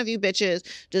 which one of you bitches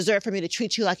deserve for me to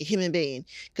treat you like a human being?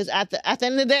 Because at the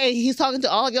end of the day, he's talking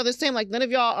to all of y'all the same. Like, none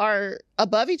of y'all are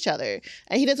above each other,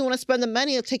 and he doesn't want to spend the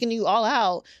money of taking you all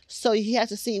out. So he has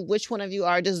to see which one of you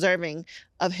are deserving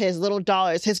of his little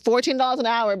dollars, his $14 an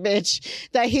hour, bitch,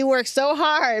 that he works so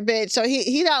hard, bitch. So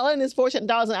he not letting his $14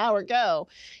 an hour go.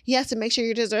 He has to make sure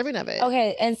you're deserving of it.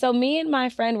 Okay, and so me and my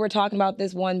friend were talking about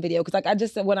this one video because,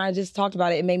 like, when I just talked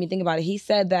about it, it made me think about it. He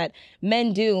said that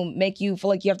men do make you feel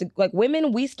like you have to, like,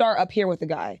 women, we start up here with the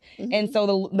guy, and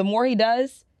so the more he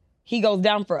does, he goes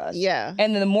down for us. Yeah.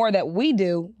 And then the more that we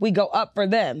do, we go up for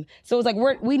them. So it's like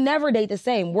we never date the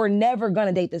same. We're never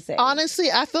gonna date the same. Honestly,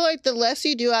 I feel like the less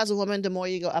you do as a woman, the more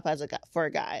you go up as for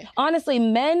a guy. Honestly,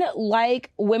 men like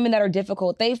women that are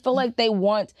difficult. They feel like they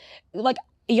want, like,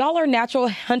 y'all are natural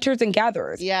hunters and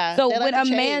gatherers. Yeah. So when a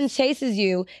man chases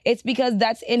you, it's because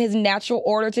that's in his natural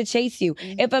order to chase you.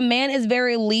 Mm-hmm. If a man is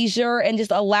very leisure and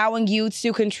just allowing you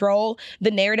to control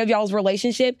the narrative of y'all's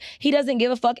relationship, he doesn't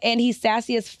give a fuck, and he's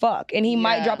sassy as fuck. And he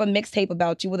might drop a mixtape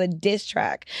about you with a diss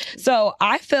track. So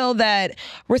I feel that,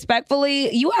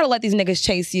 respectfully, you gotta let these niggas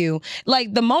chase you.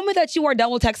 Like, the moment that you are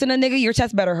double texting a nigga, your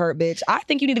chest better hurt, bitch. I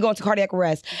think you need to go into cardiac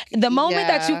arrest. The moment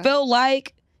that you feel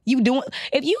like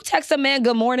if you text a man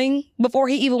good morning before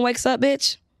he even wakes up,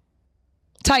 bitch,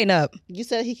 tighten up. You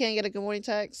said he can't get a good morning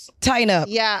text? Tighten up.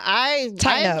 Yeah, I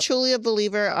am truly a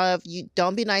believer of, you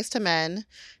don't be nice to men.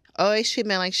 Always treat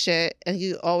men like shit, and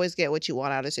you always get what you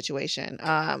want out of the situation.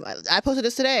 I posted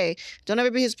this today. Don't ever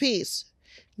be his piece.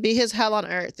 Be his hell on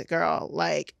earth, girl.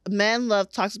 Like, men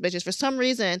love toxic bitches. For some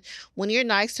reason, when you're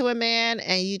nice to a man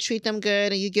and you treat them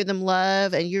good and you give them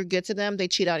love and you're good to them, they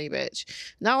cheat on you, bitch.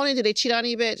 Not only do they cheat on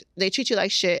you, bitch, they treat you like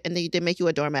shit, and they make you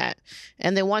a doormat.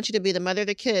 And they want you to be the mother of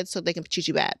their kids so they can treat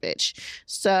you bad, bitch.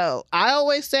 So I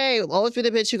always say, always be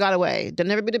the bitch who got away. Don't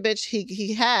never be the bitch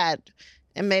he had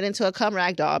and made into a cum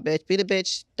rag dog, bitch. Be the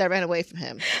bitch that ran away from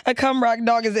him. A cum rag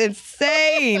dog is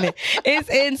insane. It's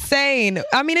insane.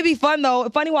 I mean, it'd be fun though.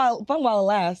 Fun while it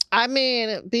lasts. I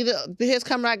mean, be his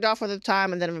cum rag dog for the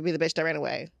time, and then be the bitch that ran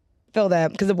away. Feel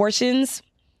that, because abortions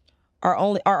are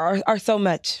so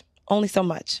much. Only so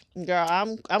much.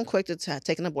 Girl, I'm quick to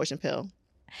take an abortion pill.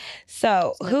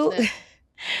 So who do you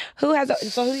feel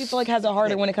like has it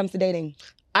harder when it comes to dating?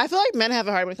 I feel like men have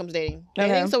it hard when it comes to dating.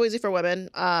 Dating's so easy for women.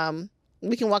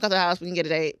 We can walk out the house, we can get a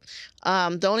date.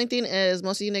 The only thing is,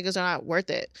 most of you niggas are not worth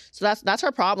it. So that's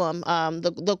our problem.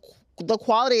 The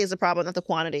quality is the problem, not the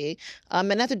quantity.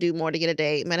 Men have to do more to get a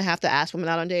date. Men have to ask women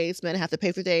out on dates. Men have to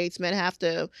pay for dates. Men have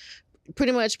to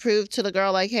pretty much prove to the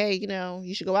girl, like, hey, you know,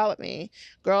 you should go out with me.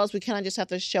 Girls, we kind of just have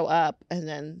to show up, and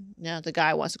then, you know, the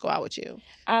guy wants to go out with you.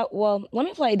 Well, let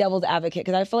me play devil's advocate,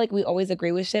 because I feel like we always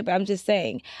agree with shit, but I'm just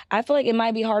saying, I feel like it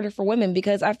might be harder for women,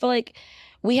 because I feel like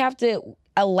we have to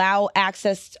allow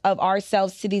access of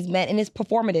ourselves to these men, and it's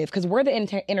performative because we're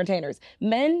the entertainers.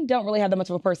 Men don't really have that much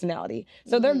of a personality,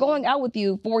 so they're going out with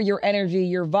you for your energy,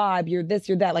 your vibe, your this,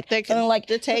 your that. Like they're taking.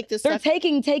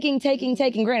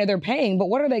 Granted, they're paying, but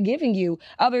what are they giving you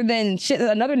other than shit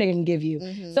that another nigga can give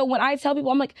you? So when I tell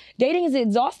people, I'm like, dating is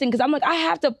exhausting, because I'm like, I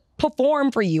have to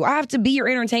perform for you. I have to be your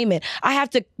entertainment. I have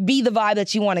to be the vibe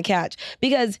that you want to catch,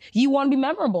 because you want to be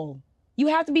memorable. You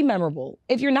have to be memorable.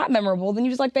 If you're not memorable, then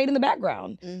you just like fade in the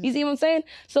background. You see what I'm saying?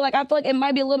 So like, I feel like it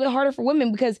might be a little bit harder for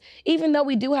women, because even though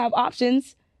we do have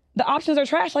options, the options are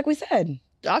trash, like we said.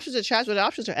 The options are trash, but the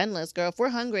options are endless, girl. If we're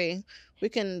hungry, we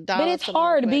can dial. But it's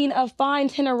hard being a fine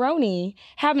tenderoni,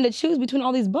 having to choose between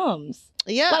all these bums.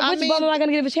 Yeah, like, which bum am I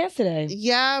gonna give a chance today?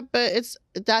 Yeah, but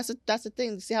that's the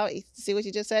thing. See what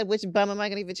you just said? Which bum am I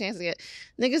gonna give a chance to get?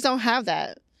 Niggas don't have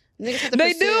that.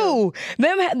 They do.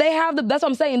 They have that's what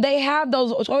I'm saying. They have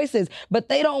those choices, but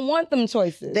they don't want them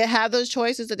choices. They have those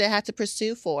choices that they have to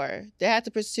pursue for. They have to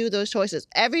pursue those choices.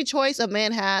 Every choice a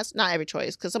man has, not every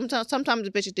choice, because sometimes the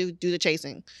bitches do the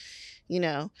chasing, you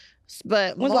know.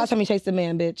 But when's the last time you chased a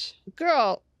man, bitch?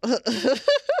 Girl,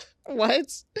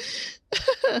 what?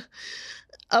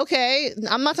 okay,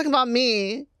 I'm not talking about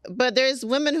me, but there's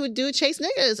women who do chase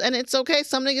niggas, and it's okay.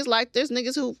 Some niggas like, there's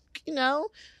niggas who, you know,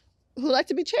 who like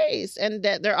to be chased, and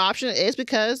that their option is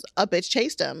because a bitch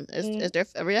chased them. Is their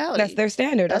reality. That's their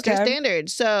standard. That's their standard.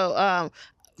 So,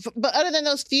 but other than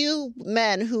those few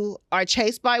men who are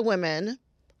chased by women,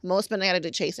 most men got to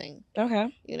do chasing.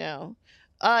 Okay. You know,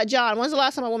 John, when's the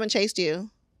last time a woman chased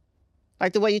you?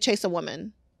 Like the way you chase a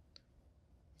woman?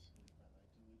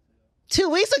 2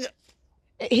 weeks ago.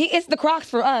 It's the Crocs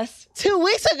for us. 2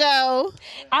 weeks ago.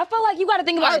 I feel like you got to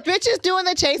think about it. Are bitches doing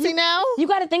the chasing now? You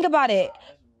got to think about it.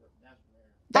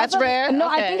 That's rare?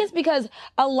 No, okay. I think it's because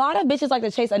a lot of bitches like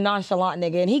to chase a nonchalant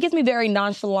nigga, and he gives me very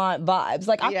nonchalant vibes.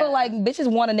 Like, I feel like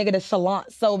bitches want a nigga to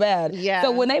chalant so bad. Yeah.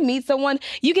 So when they meet someone,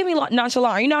 you give me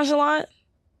nonchalant. Are you nonchalant?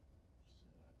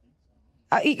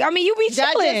 I mean, you be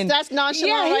chilling. That's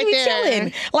nonchalant right there. Yeah, he be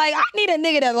chilling. Like, I need a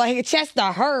nigga that like chest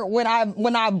to hurt when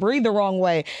I breathe the wrong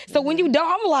way. So when you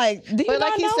don't, I'm like, do you But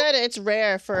like know? you said, it's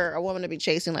rare for a woman to be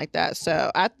chasing like that.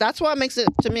 So that's why it makes it,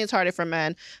 to me, it's harder for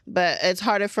men. But it's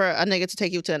harder for a nigga to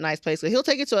take you to a nice place. He'll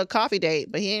take you to a coffee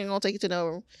date, but he ain't gonna take you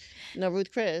to no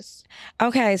Ruth Chris.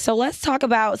 Okay, so let's talk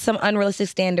about some unrealistic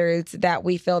standards that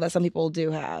we feel that some people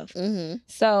do have. Mm-hmm.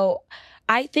 So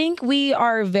I think we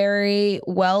are very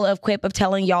well equipped of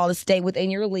telling y'all to stay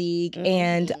within your league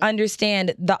and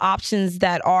understand the options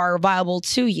that are viable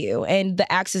to you and the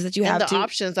access that you have to. And the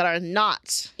options that are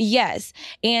not. Yes.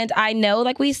 And I know,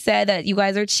 like we said, that you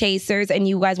guys are chasers and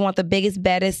you guys want the biggest,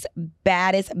 baddest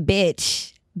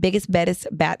bitch. Biggest, baddest,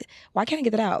 why can't I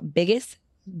get that out? Biggest,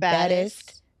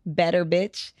 baddest, better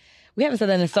bitch. We haven't said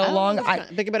that in so long.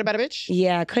 Bigger, better, bitch?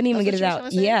 Yeah, I couldn't even get it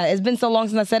out. Yeah, it's been so long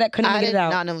since I said it. Couldn't even get it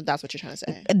out. I did not know that's what you're trying to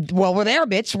say. Well, we're there,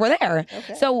 bitch. We're there.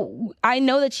 Okay. So I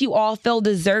know that you all feel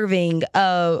deserving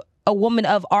of a woman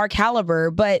of our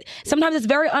caliber, but sometimes it's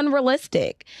very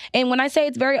unrealistic. And when I say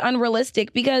it's very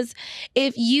unrealistic, because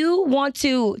if you want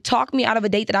to talk me out of a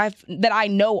date that I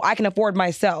know I can afford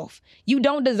myself, you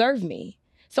don't deserve me.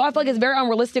 So I feel like it's very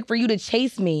unrealistic for you to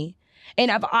chase me. And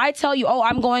if I tell you, oh,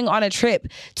 I'm going on a trip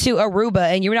to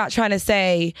Aruba, and you're not trying to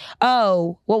say,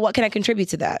 oh, well, what can I contribute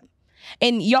to that?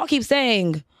 And y'all keep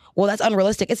saying, well, that's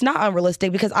unrealistic. It's not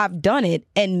unrealistic because I've done it,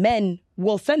 and men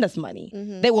will send us money.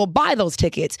 Mm-hmm. They will buy those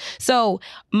tickets. So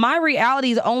my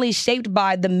reality is only shaped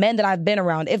by the men that I've been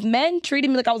around. If men treated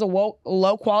me like I was a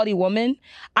low quality woman,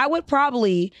 I would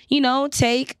probably,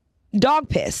 take dog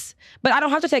piss. But I don't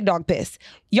have to take dog piss.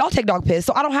 Y'all take dog piss,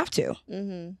 so I don't have to.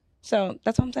 Mm-hmm. So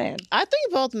that's what I'm saying. I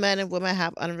think both men and women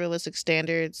have unrealistic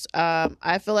standards.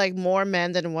 I feel like more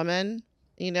men than women.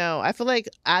 I feel like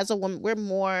as a woman, we're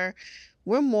more,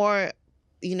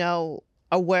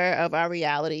 aware of our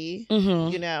reality.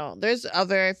 Mm-hmm. There's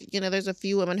a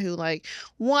few women who like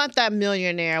want that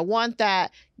millionaire, want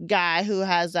that guy who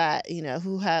has that,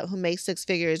 who makes six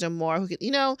figures or more.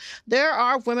 There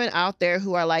are women out there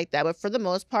who are like that, but for the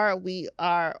most part, we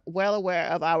are well aware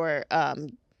of our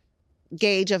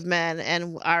gauge of men,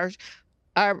 and our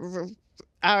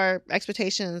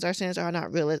expectations, our standards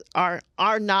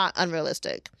are not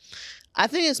unrealistic. I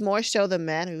think it's more so the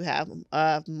men who have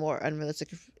more unrealistic,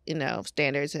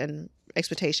 standards and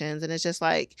expectations, and it's just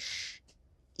like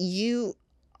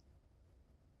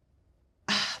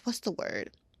what's the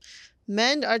word?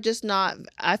 Men are just not.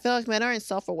 I feel like men aren't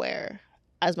self-aware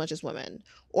as much as women.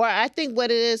 Or I think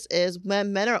what it is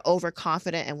men are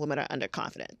overconfident and women are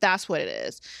underconfident. That's what it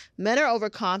is. Men are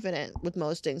overconfident with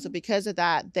most things. So because of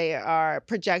that, they are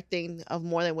projecting of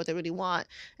more than what they really want.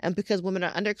 And because women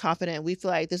are underconfident, we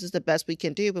feel like this is the best we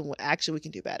can do, but actually we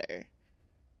can do better.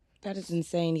 That is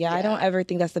insane. Yeah, I don't ever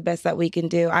think that's the best that we can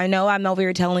do. I know I'm over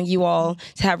here telling you all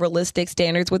to have realistic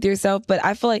standards with yourself, but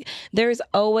I feel like there's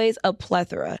always a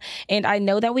plethora. And I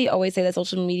know that we always say that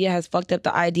social media has fucked up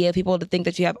the idea of people to think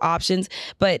that you have options,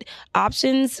 but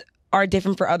options are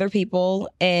different for other people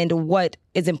and what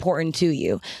is important to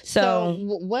you. So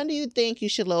when do you think you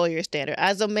should lower your standard?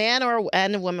 As a man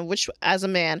and a woman, as a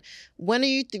man, when do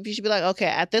you think you should be like, okay,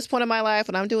 at this point in my life,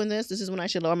 when I'm doing this is when I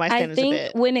should lower my standards a bit? I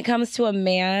think when it comes to a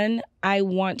man, I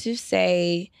want to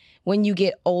say when you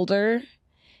get older,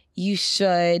 you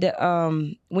should,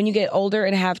 when you get older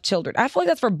and have children. I feel like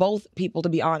that's for both people, to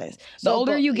be honest. The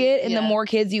older you get and the more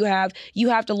kids you have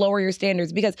to lower your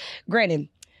standards because, granted,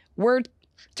 we're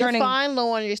Define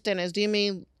lowering your standards. Do you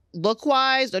mean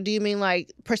look-wise, or do you mean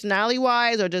like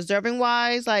personality-wise or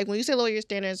deserving-wise? Like when you say lower your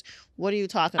standards, what are you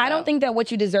talking about? I don't think that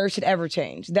what you deserve should ever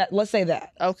change. Let's say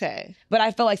that. Okay. But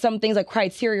I feel like some things like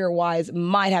criteria-wise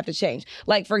might have to change.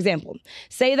 Like, for example,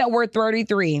 say that we're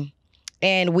 33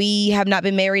 and we have not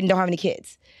been married and don't have any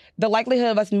kids. the likelihood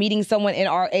of us meeting someone in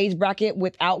our age bracket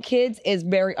without kids is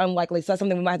very unlikely. So that's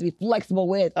something we might have to be flexible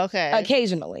with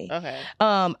occasionally. Okay.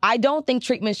 I don't think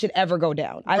treatment should ever go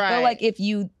down. I feel like if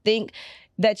you think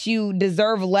that you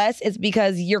deserve less, it's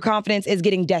because your confidence is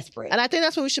getting desperate. And I think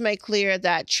that's what we should make clear,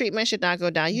 that treatment should not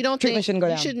go down. You don't treatment shouldn't go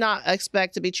down. You should not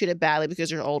expect to be treated badly because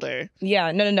you're older.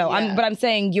 Yeah, no. Yeah. I'm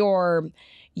saying your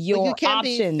you can't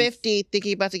options. Be 50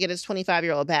 thinking you're about to get his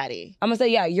 25-year-old baddie. I'm gonna say,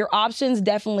 yeah, your options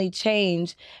definitely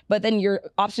change, but then your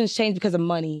options change because of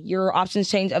money. Your options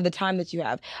change of the time that you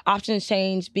have. Options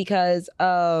change because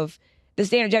of the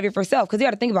standards you have for yourself. Because you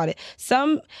got to think about it.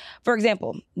 For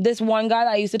example, this one guy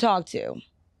that I used to talk to.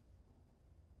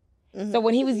 So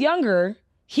when he was younger,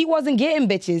 he wasn't getting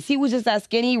bitches. He was just that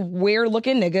skinny,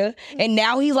 weird-looking nigga. And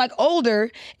now he's, like,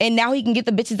 older, and now he can get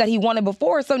the bitches that he wanted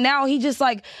before. So now he just,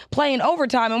 like, playing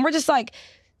overtime. And we're just like,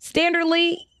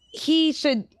 standardly, he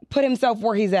should put himself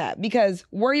where he's at. Because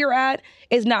where you're at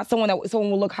is not someone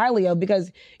will look highly of,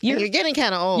 because you're getting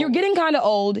kind of old. You're getting kind of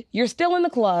old. You're still in the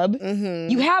club.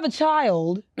 You have a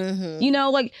child. You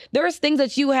know, like, there's things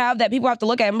that you have that people have to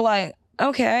look at and be like,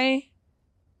 okay,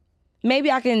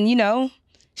 maybe I can, you know,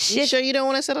 You sure you don't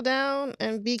want to settle down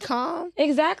and be calm?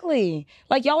 Exactly.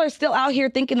 Like, y'all are still out here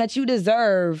thinking that you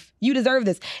deserve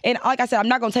this. And like I said, I'm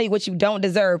not going to tell you what you don't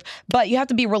deserve, but you have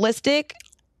to be realistic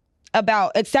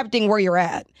about accepting where you're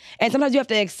at. And sometimes you have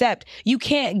to accept you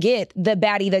can't get the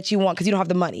baddie that you want because you don't have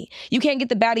the money. You can't get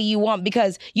the baddie you want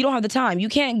because you don't have the time. You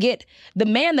can't get the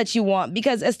man that you want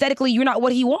because aesthetically you're not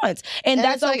what he wants. And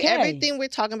that's like okay. Everything we're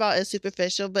talking about is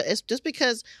superficial, but it's just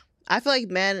because I feel like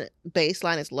men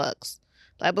baseline is looks.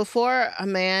 Like, before a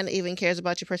man even cares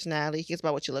about your personality, he cares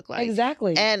about what you look like.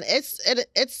 Exactly. And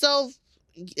it's so,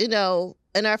 you know,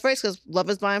 in our phrase, because Love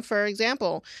is Blind, for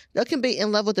example, they can be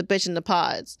in love with the bitch in the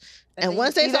pods. And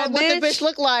once they saw what the bitch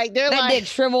look like, they're like... That dick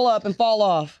shrivel up and fall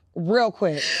off real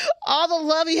quick. All the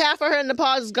love you have for her in the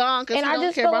pods is gone because you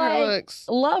don't care about her looks.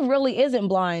 Love really isn't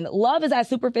blind. Love is as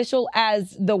superficial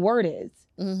as the word is.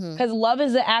 Because love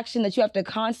is the action that you have to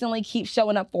constantly keep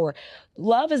showing up for.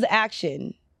 Love is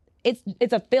action.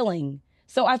 It's a feeling.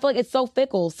 So I feel like it's so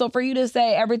fickle. So for you to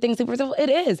say everything's superficial, it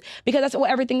is. Because that's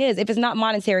what everything is. If it's not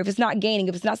monetary, if it's not gaining,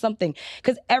 if it's not something.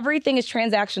 Because everything is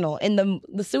transactional. And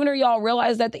the sooner y'all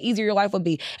realize that, the easier your life would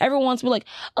be. Everyone wants to be like,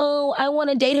 oh, I want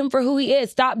to date him for who he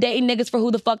is. Stop dating niggas for who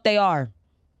the fuck they are.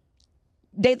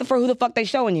 Date them for who the fuck they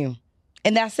showing you.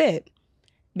 And that's it.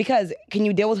 Because can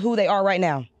you deal with who they are right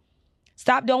now?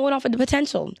 Stop going off of the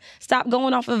potential. Stop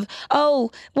going off of,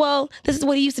 oh, well, this is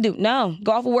what he used to do. No,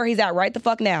 go off of where he's at right the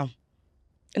fuck now.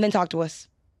 And then talk to us.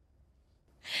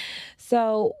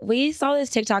 So we saw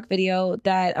this TikTok video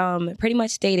that pretty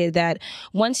much stated that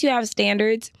once you have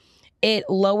standards, it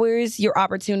lowers your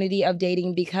opportunity of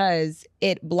dating because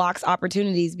it blocks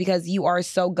opportunities because you are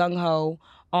so gung-ho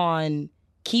on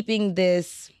keeping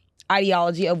this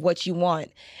ideology of what you want.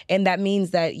 And that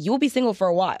means that you'll be single for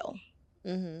a while.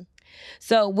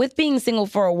 So with being single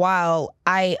for a while,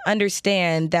 I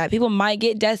understand that people might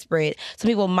get desperate. Some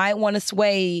people might want to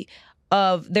sway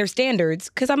of their standards.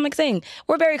 Because I'm like saying,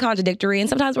 we're very contradictory. And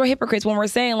sometimes we're hypocrites when we're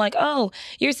saying like, oh,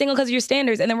 you're single because of your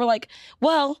standards. And then we're like,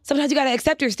 well, sometimes you got to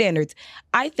accept your standards.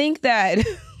 I think that...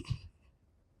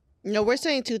 No, we're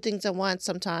saying two things at once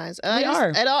sometimes. We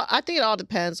are. I think it all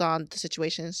depends on the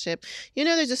situationship. You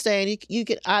know, there's just saying you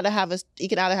can either have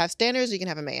standards or you can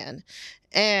have a man.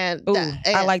 And,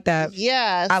 I like that.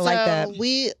 Yeah. I like that.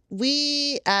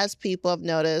 We as people have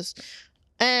noticed,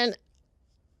 and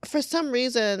for some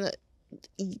reason,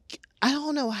 I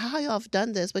don't know how y'all have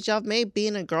done this, but y'all have made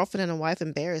being a girlfriend and a wife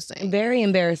embarrassing. Very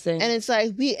embarrassing. And it's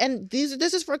like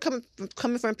this is for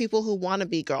coming from people who want to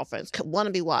be girlfriends, want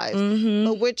to be wives.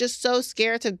 But we're just so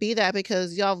scared to be that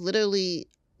because y'all literally,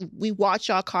 we watch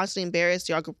y'all constantly embarrass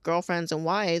y'all girlfriends and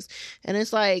wives. And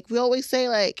it's like, we always say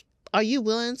like, are you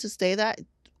willing to stay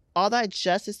all that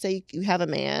just to say you have a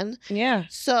man? Yeah.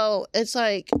 So it's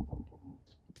like,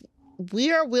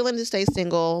 we are willing to stay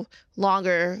single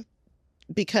longer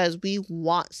because we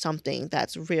want something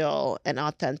that's real and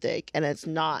authentic and it's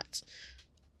not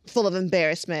full of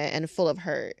embarrassment and full of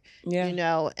hurt. Yeah. You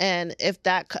know, and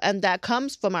that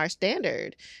comes from our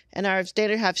standard, and our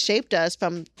standard have shaped us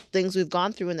from things we've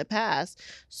gone through in the past.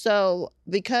 So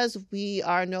because we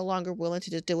are no longer willing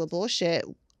to just deal with bullshit,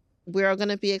 we're going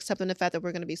to be accepting the fact that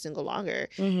we're going to be single longer.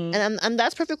 And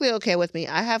that's perfectly okay with me.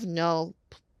 I have no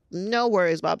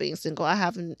worries about being single. I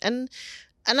haven't, and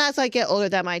as I get older,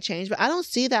 that might change, but I don't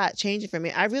see that changing for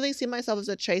me. I really see myself as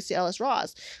a Tracee Ellis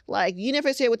Ross. Like, you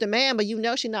never see her with a man, but you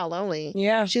know she's not lonely.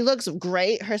 Yeah. She looks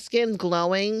great. Her skin's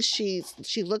glowing. She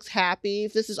looks happy.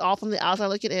 If this is all from the outside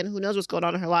looking in, who knows what's going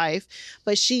on in her life.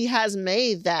 But she has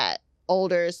made that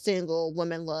older single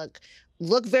women look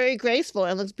very graceful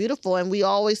and looks beautiful. And we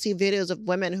always see videos of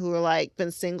women who are like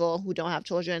been single, who don't have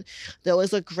children. They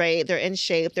always look great. They're in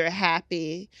shape. They're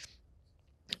happy,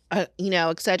 you know,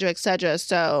 et cetera, et cetera.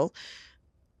 So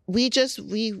we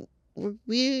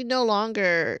no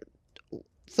longer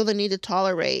feel the need to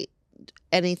tolerate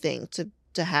anything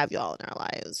to have y'all in our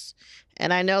lives.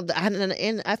 And I know that,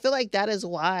 and I feel like that is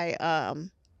why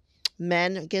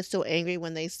men get so angry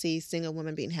when they see single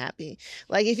women being happy.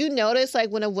 Like, if you notice,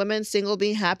 like, when a woman's single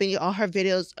being happy, all her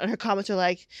videos and her comments are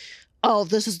like, oh,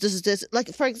 this is.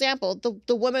 Like, for example,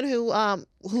 the woman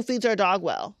who feeds her dog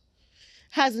well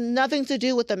has nothing to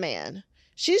do with the man.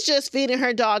 She's just feeding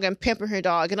her dog and pimping her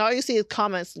dog. And all you see is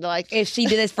comments like, if she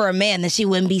did this for a man, then she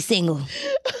wouldn't be single.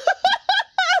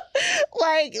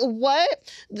 Like,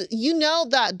 what? You know,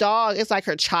 that dog is like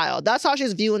her child. That's how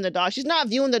she's viewing the dog. She's not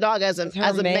viewing the dog as a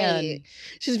mate.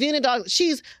 She's viewing the dog.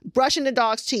 She's brushing the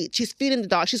dog's teeth. She's feeding the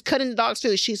dog. She's cutting the dog's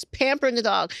food. She's pampering the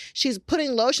dog. She's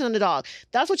putting lotion on the dog.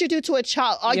 That's what you do to a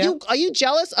child. Are you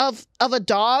jealous of a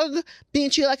dog being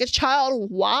treated like a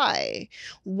child? Why?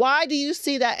 Why do you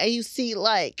see that and you see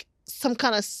like some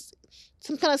kind of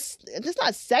it's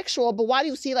not sexual, but why do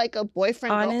you see like a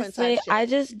boyfriend, girlfriend type shit? I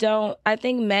just don't. I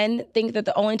think men think that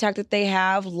the only tactic they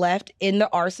have left in the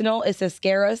arsenal is to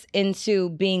scare us into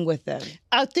being with them.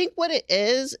 I think what it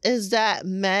is that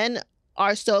men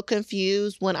are so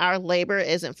confused when our labor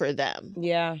isn't for them.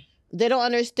 Yeah. They don't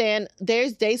understand.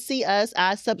 They see us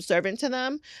as subservient to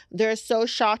them. They're so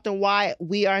shocked on why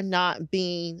we are not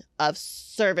being of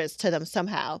service to them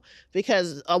somehow.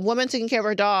 Because a woman taking care of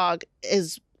her dog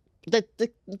is...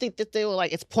 they were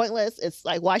like, it's pointless. It's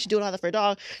like, why is she doing all that for a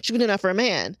dog? She can do that for a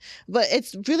man. But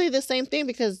it's really the same thing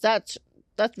because that's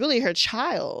really her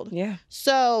child. Yeah.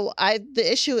 So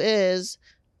the issue is,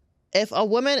 if a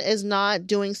woman is not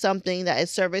doing something that is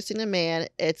servicing a man,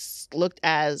 it's looked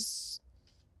as,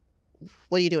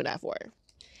 what are you doing that for?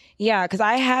 Yeah, because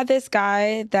I had this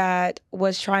guy that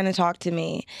was trying to talk to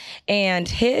me, and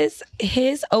his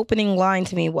opening line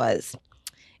to me was,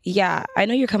 yeah, I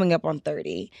know you're coming up on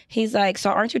 30. He's like,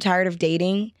 so aren't you tired of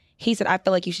dating? He said, I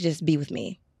feel like you should just be with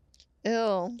me.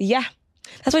 Ew. Yeah.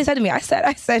 That's what he said to me. I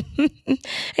said,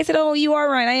 oh, you are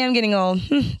right. I am getting old.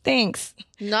 Thanks.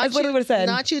 That's literally what he said.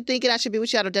 Not you thinking I should be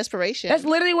with you out of desperation. That's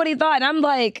literally what he thought. And I'm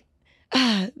like,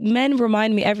 men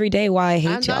remind me every day why I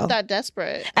hate y'all. I'm not that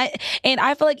desperate. And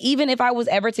I feel like even if I was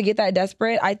ever to get that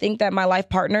desperate, I think that my life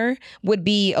partner would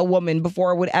be a woman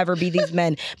before it would ever be these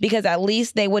men. Because at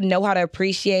least they would know how to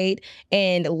appreciate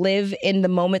and live in the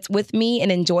moments with me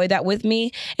and enjoy that with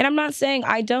me. And I'm not saying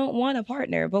I don't want a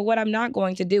partner, but what I'm not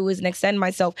going to do is extend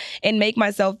myself and make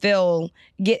myself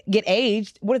get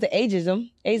aged. What is it? Ageism?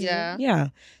 Yeah.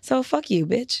 So fuck you,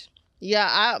 bitch.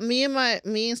 Yeah, me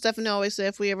and Stephanie always say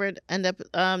if we ever end up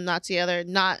not together,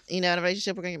 not in a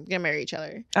relationship, we're gonna marry each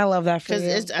other. I love that for you.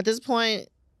 Because at this point,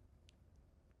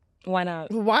 why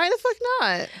not? Why the fuck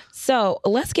not? So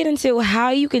let's get into how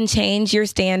you can change your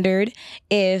standard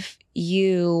if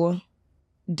you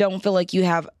don't feel like you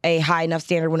have a high enough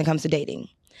standard when it comes to dating.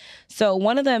 So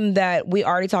one of them that we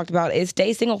already talked about is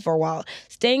stay single for a while.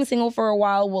 Staying single for a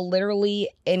while will literally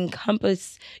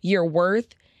encompass your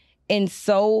worth and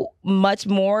so much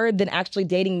more than actually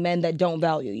dating men that don't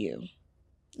value you.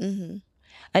 Mm-hmm.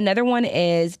 Another one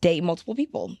is date multiple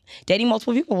people. Dating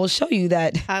multiple people will show you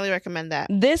that. Highly recommend that.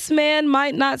 This man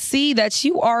might not see that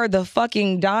you are the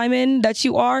fucking diamond that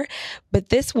you are, but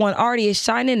this one already is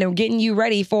shining and getting you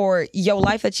ready for your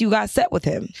life that you got set with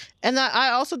him. And I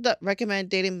also recommend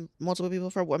dating multiple people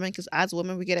for women because as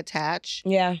women we get attached.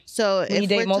 Yeah. So when if you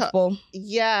date multiple,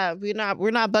 we're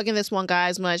not bugging this one guy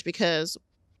as much because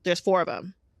there's 4 of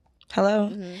them. Hello.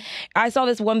 Mm-hmm. I saw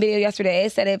this one video yesterday.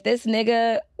 It said if this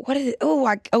nigga, what is it?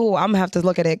 I'm gonna have to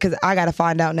look at it because I gotta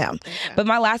find out now. Okay. But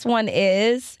my last one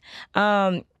is,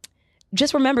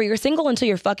 just remember you're single until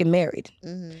you're fucking married.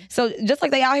 Mm-hmm. So just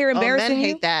like they out here embarrassing men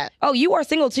you. Hate that. Oh, you are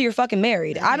single till you're fucking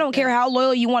married. I don't care how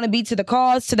loyal you want to be to the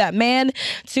cause, to that man,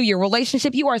 to your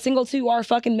relationship. You are single till you are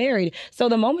fucking married. So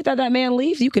the moment that man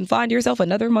leaves, you can find yourself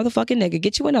another motherfucking nigga.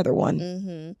 Get you another one.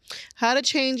 Mm-hmm. How to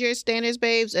change your standards,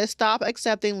 babes, is stop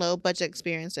accepting low budget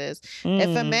experiences.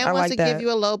 If a man wants to give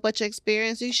you a low budget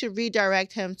experience, you should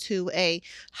redirect him to a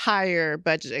higher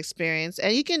budget experience.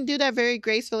 And you can do that very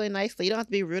gracefully and nicely. You don't have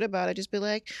to be rude about it. Just be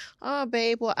like, oh,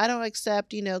 babe, well, I don't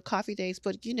accept, coffee dates,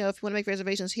 but, if you want to make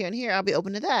reservations here and here, I'll be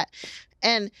open to that.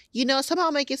 And, somehow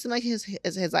make it seem like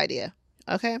his idea.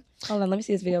 Okay? Hold on, let me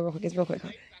see this video real quick. It's real quick.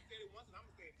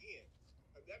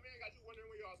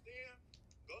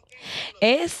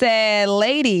 It said,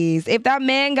 ladies, if that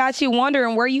man got you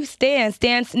wondering where you stand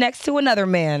next to another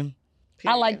man.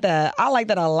 Period. I like that. I like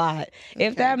that a lot. Okay.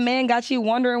 If that man got you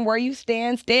wondering where you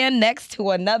stand next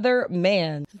to another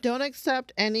man. Don't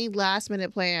accept any last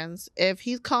minute plans. If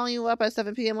he's calling you up at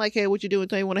 7 p.m. like, hey, what you doing?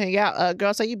 Tell you want to hang out?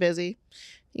 Girl, say you busy.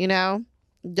 You know?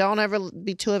 Don't ever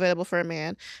be too available for a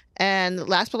man. And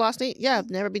last but not least,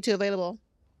 never be too available.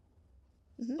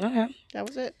 Mm-hmm. Okay. That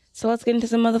was it. So let's get into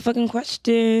some motherfucking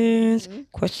questions. Mm-hmm.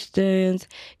 Questions.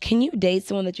 Can you date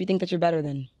someone that you think that you're better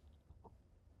than?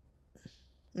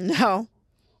 No.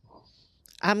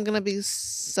 I'm going to be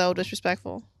so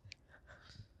disrespectful.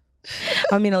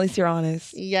 I mean, at least you're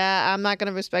honest. Yeah, I'm not going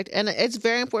to respect. And it's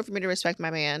very important for me to respect my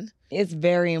man. It's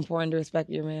very important to respect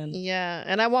your man. Yeah.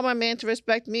 And I want my man to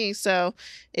respect me. So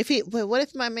what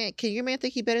if my man, can your man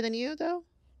think he's better than you though?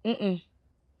 Mm-mm.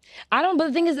 I don't, but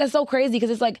the thing is, that's so crazy because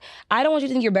it's like, I don't want you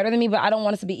to think you're better than me, but I don't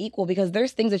want us to be equal because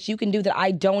there's things that you can do that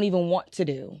I don't even want to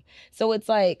do. So it's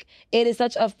like, it is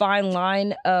such a fine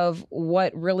line of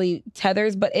what really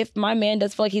tethers. But if my man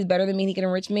does feel like he's better than me and he can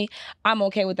enrich me, I'm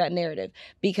okay with that narrative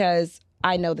because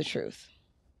I know the truth.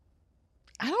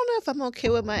 I don't know if I'm okay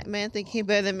with my man thinking he's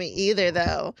better than me either,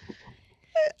 though.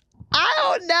 I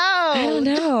don't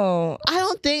know. I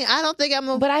don't think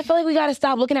I'm But I feel like we got to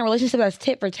stop looking at relationships as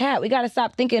tit for tat. We got to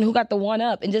stop thinking who got the one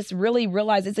up and just really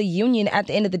realize it's a union at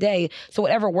the end of the day. So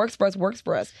whatever works for us, works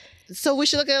for us. So we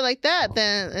should look at it like that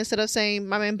then, instead of saying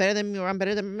my man better than me or I'm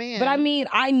better than my man. But I mean,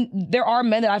 there are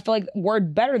men that I feel like were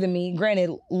better than me.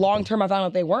 Granted, long term I found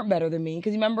out they weren't better than me.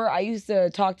 Because you remember I used to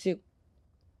talk to...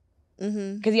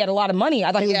 Because he had a lot of money.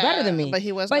 I thought he was better than me. But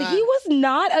he was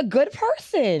not a good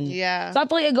person. Yeah. So I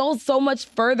feel like it goes so much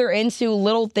further into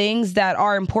little things that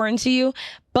are important to you,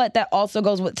 but that also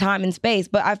goes with time and space.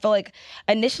 But I feel like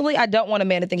initially I don't want a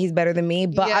man to think he's better than me,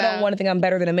 but I don't want to think I'm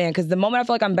better than a man. Because the moment I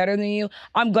feel like I'm better than you,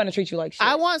 I'm going to treat you like shit.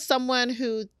 I want someone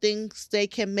who thinks they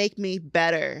can make me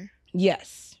better.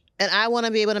 Yes. And I want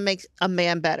to be able to make a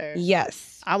man better.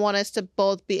 Yes. I want us to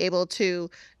both be able to...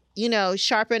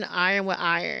 sharpen iron with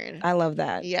iron. I love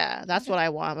that. Yeah, that's what I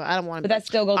want. But I don't want. But that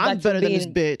still goes back to being... I'm better than this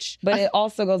bitch. But it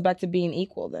also goes back to being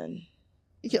equal then.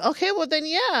 Okay, well then,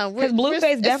 yeah. Because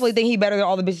Blueface definitely think he better than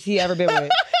all the bitches he ever been with.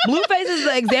 Blueface is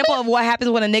the example of what happens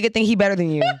when a nigga think he better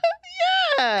than you.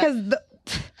 Yeah. Because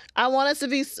I want us to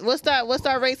be... What's that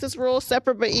racist rule?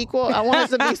 Separate but equal? I want us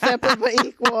to be separate but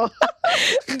equal.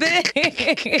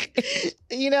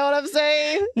 You know what I'm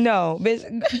saying? No, bitch.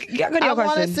 Go to your question. I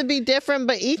want us to be different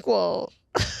but equal.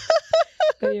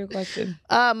 Go to your question.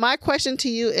 My question to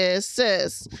you is,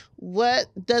 sis, what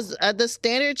does the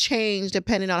standard change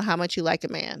depending on how much you like a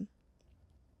man?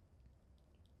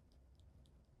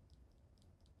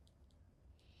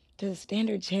 Does the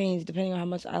standard change depending on how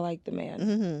much I like the man?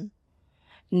 Mm-hmm.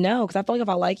 No, because I feel like if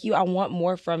I like you, I want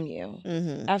more from you.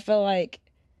 Mm-hmm. I feel like,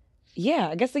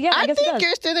 I guess it does.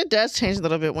 Your standard does change a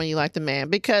little bit when you like the man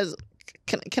because,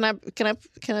 can I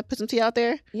put some tea out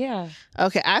there? Yeah.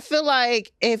 Okay, I feel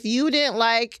like if you didn't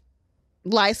like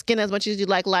light skin as much as you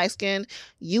like light skin,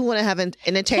 you wouldn't have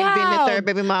entertained being the third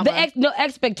baby mama. The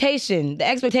expectation,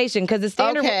 because the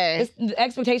standard, the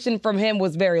expectation from him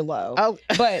was very low. Oh,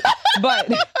 but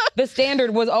the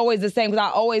standard was always the same because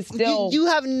I always still. You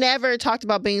have never talked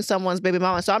about being someone's baby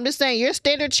mama, so I'm just saying your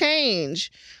standard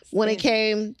changed when it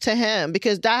came to him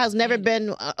because that has never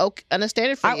been a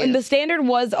standard for you. And the standard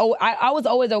was, I was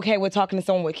always okay with talking to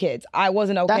someone with kids. I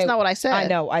wasn't okay. That's not what I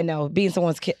said. I know. Being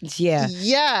someone's kid, yeah.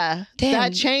 Yeah. Damn.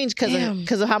 That changed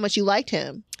because of how much you liked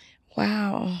him.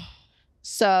 Wow.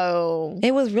 So.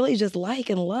 It was really just like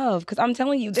and love because I'm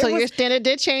telling you. So your standard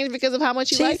did change because of how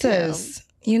much you liked him.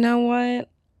 You know what?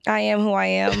 I am who I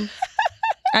am.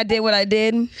 I did what I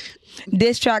did.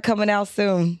 Diss track coming out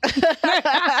soon.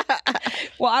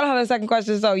 Well, I don't have a second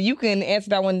question, so you can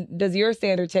answer that one. Does your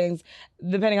standard change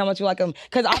depending on how much you like them?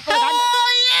 Because I feel like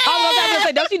I was gonna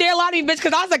say, don't you dare lie to me, bitch.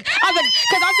 Because I said,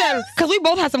 because we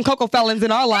both had some Coco felons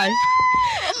in our life.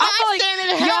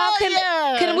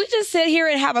 Can we just sit here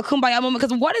and have a kumbaya moment?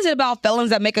 Because what is it about felons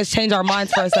that make us change our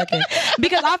minds for a second?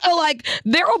 Because I feel like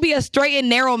there will be a straight and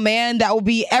narrow man that will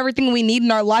be everything we need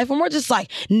in our life, and we're just like,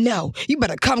 no, you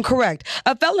better come correct.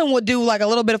 A felon would do like a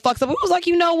little bit of fucks up. It was like,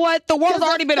 you know what? The world has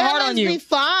already been hard on you. Be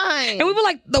fine. And we were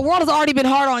like, the world has already been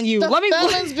hard on you.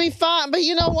 Felons be fine, but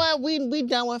you know what? We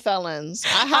done with felons.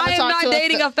 I am not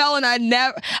dating a felon.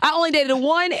 I only dated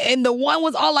one, and the one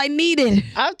was all I needed.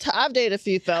 I've dated a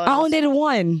few felons. I only dated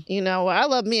one. You know, I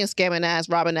love me a scamming ass,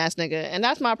 robbing ass nigga, and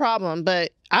that's my problem.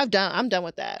 But I'm done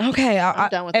with that. Okay, I'm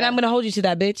done with that. And I'm gonna hold you to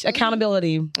that, bitch.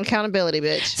 Accountability,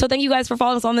 bitch. So thank you guys for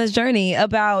following us on this journey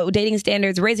about dating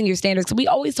standards, raising your standards. Because we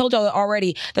always told y'all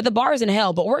already that the bar is in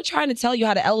hell, but we're trying to tell you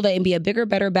how to elevate and be a bigger,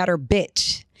 better, badder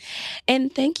bitch.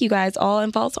 And thank you guys all.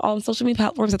 And follow us all on social media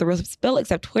platforms at The Real Sip and Spill,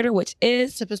 except Twitter, which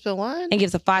is Sip and Spill 1. And give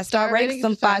us a 5-star rating.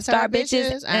 Some 5-star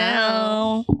bitches.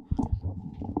 Ow.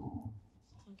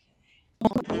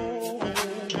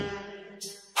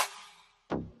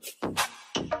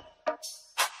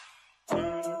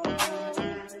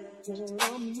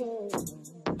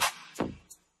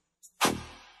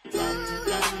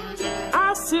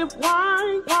 I sip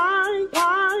wine,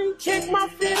 kick my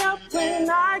feet up when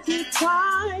I get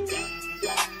tired.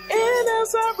 And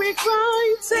as I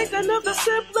recline, take another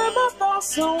sip, let my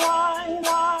thoughts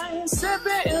unwind.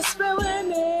 Sipping and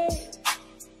spilling it.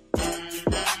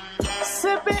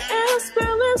 Sipping and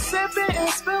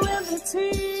spilling the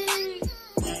tea.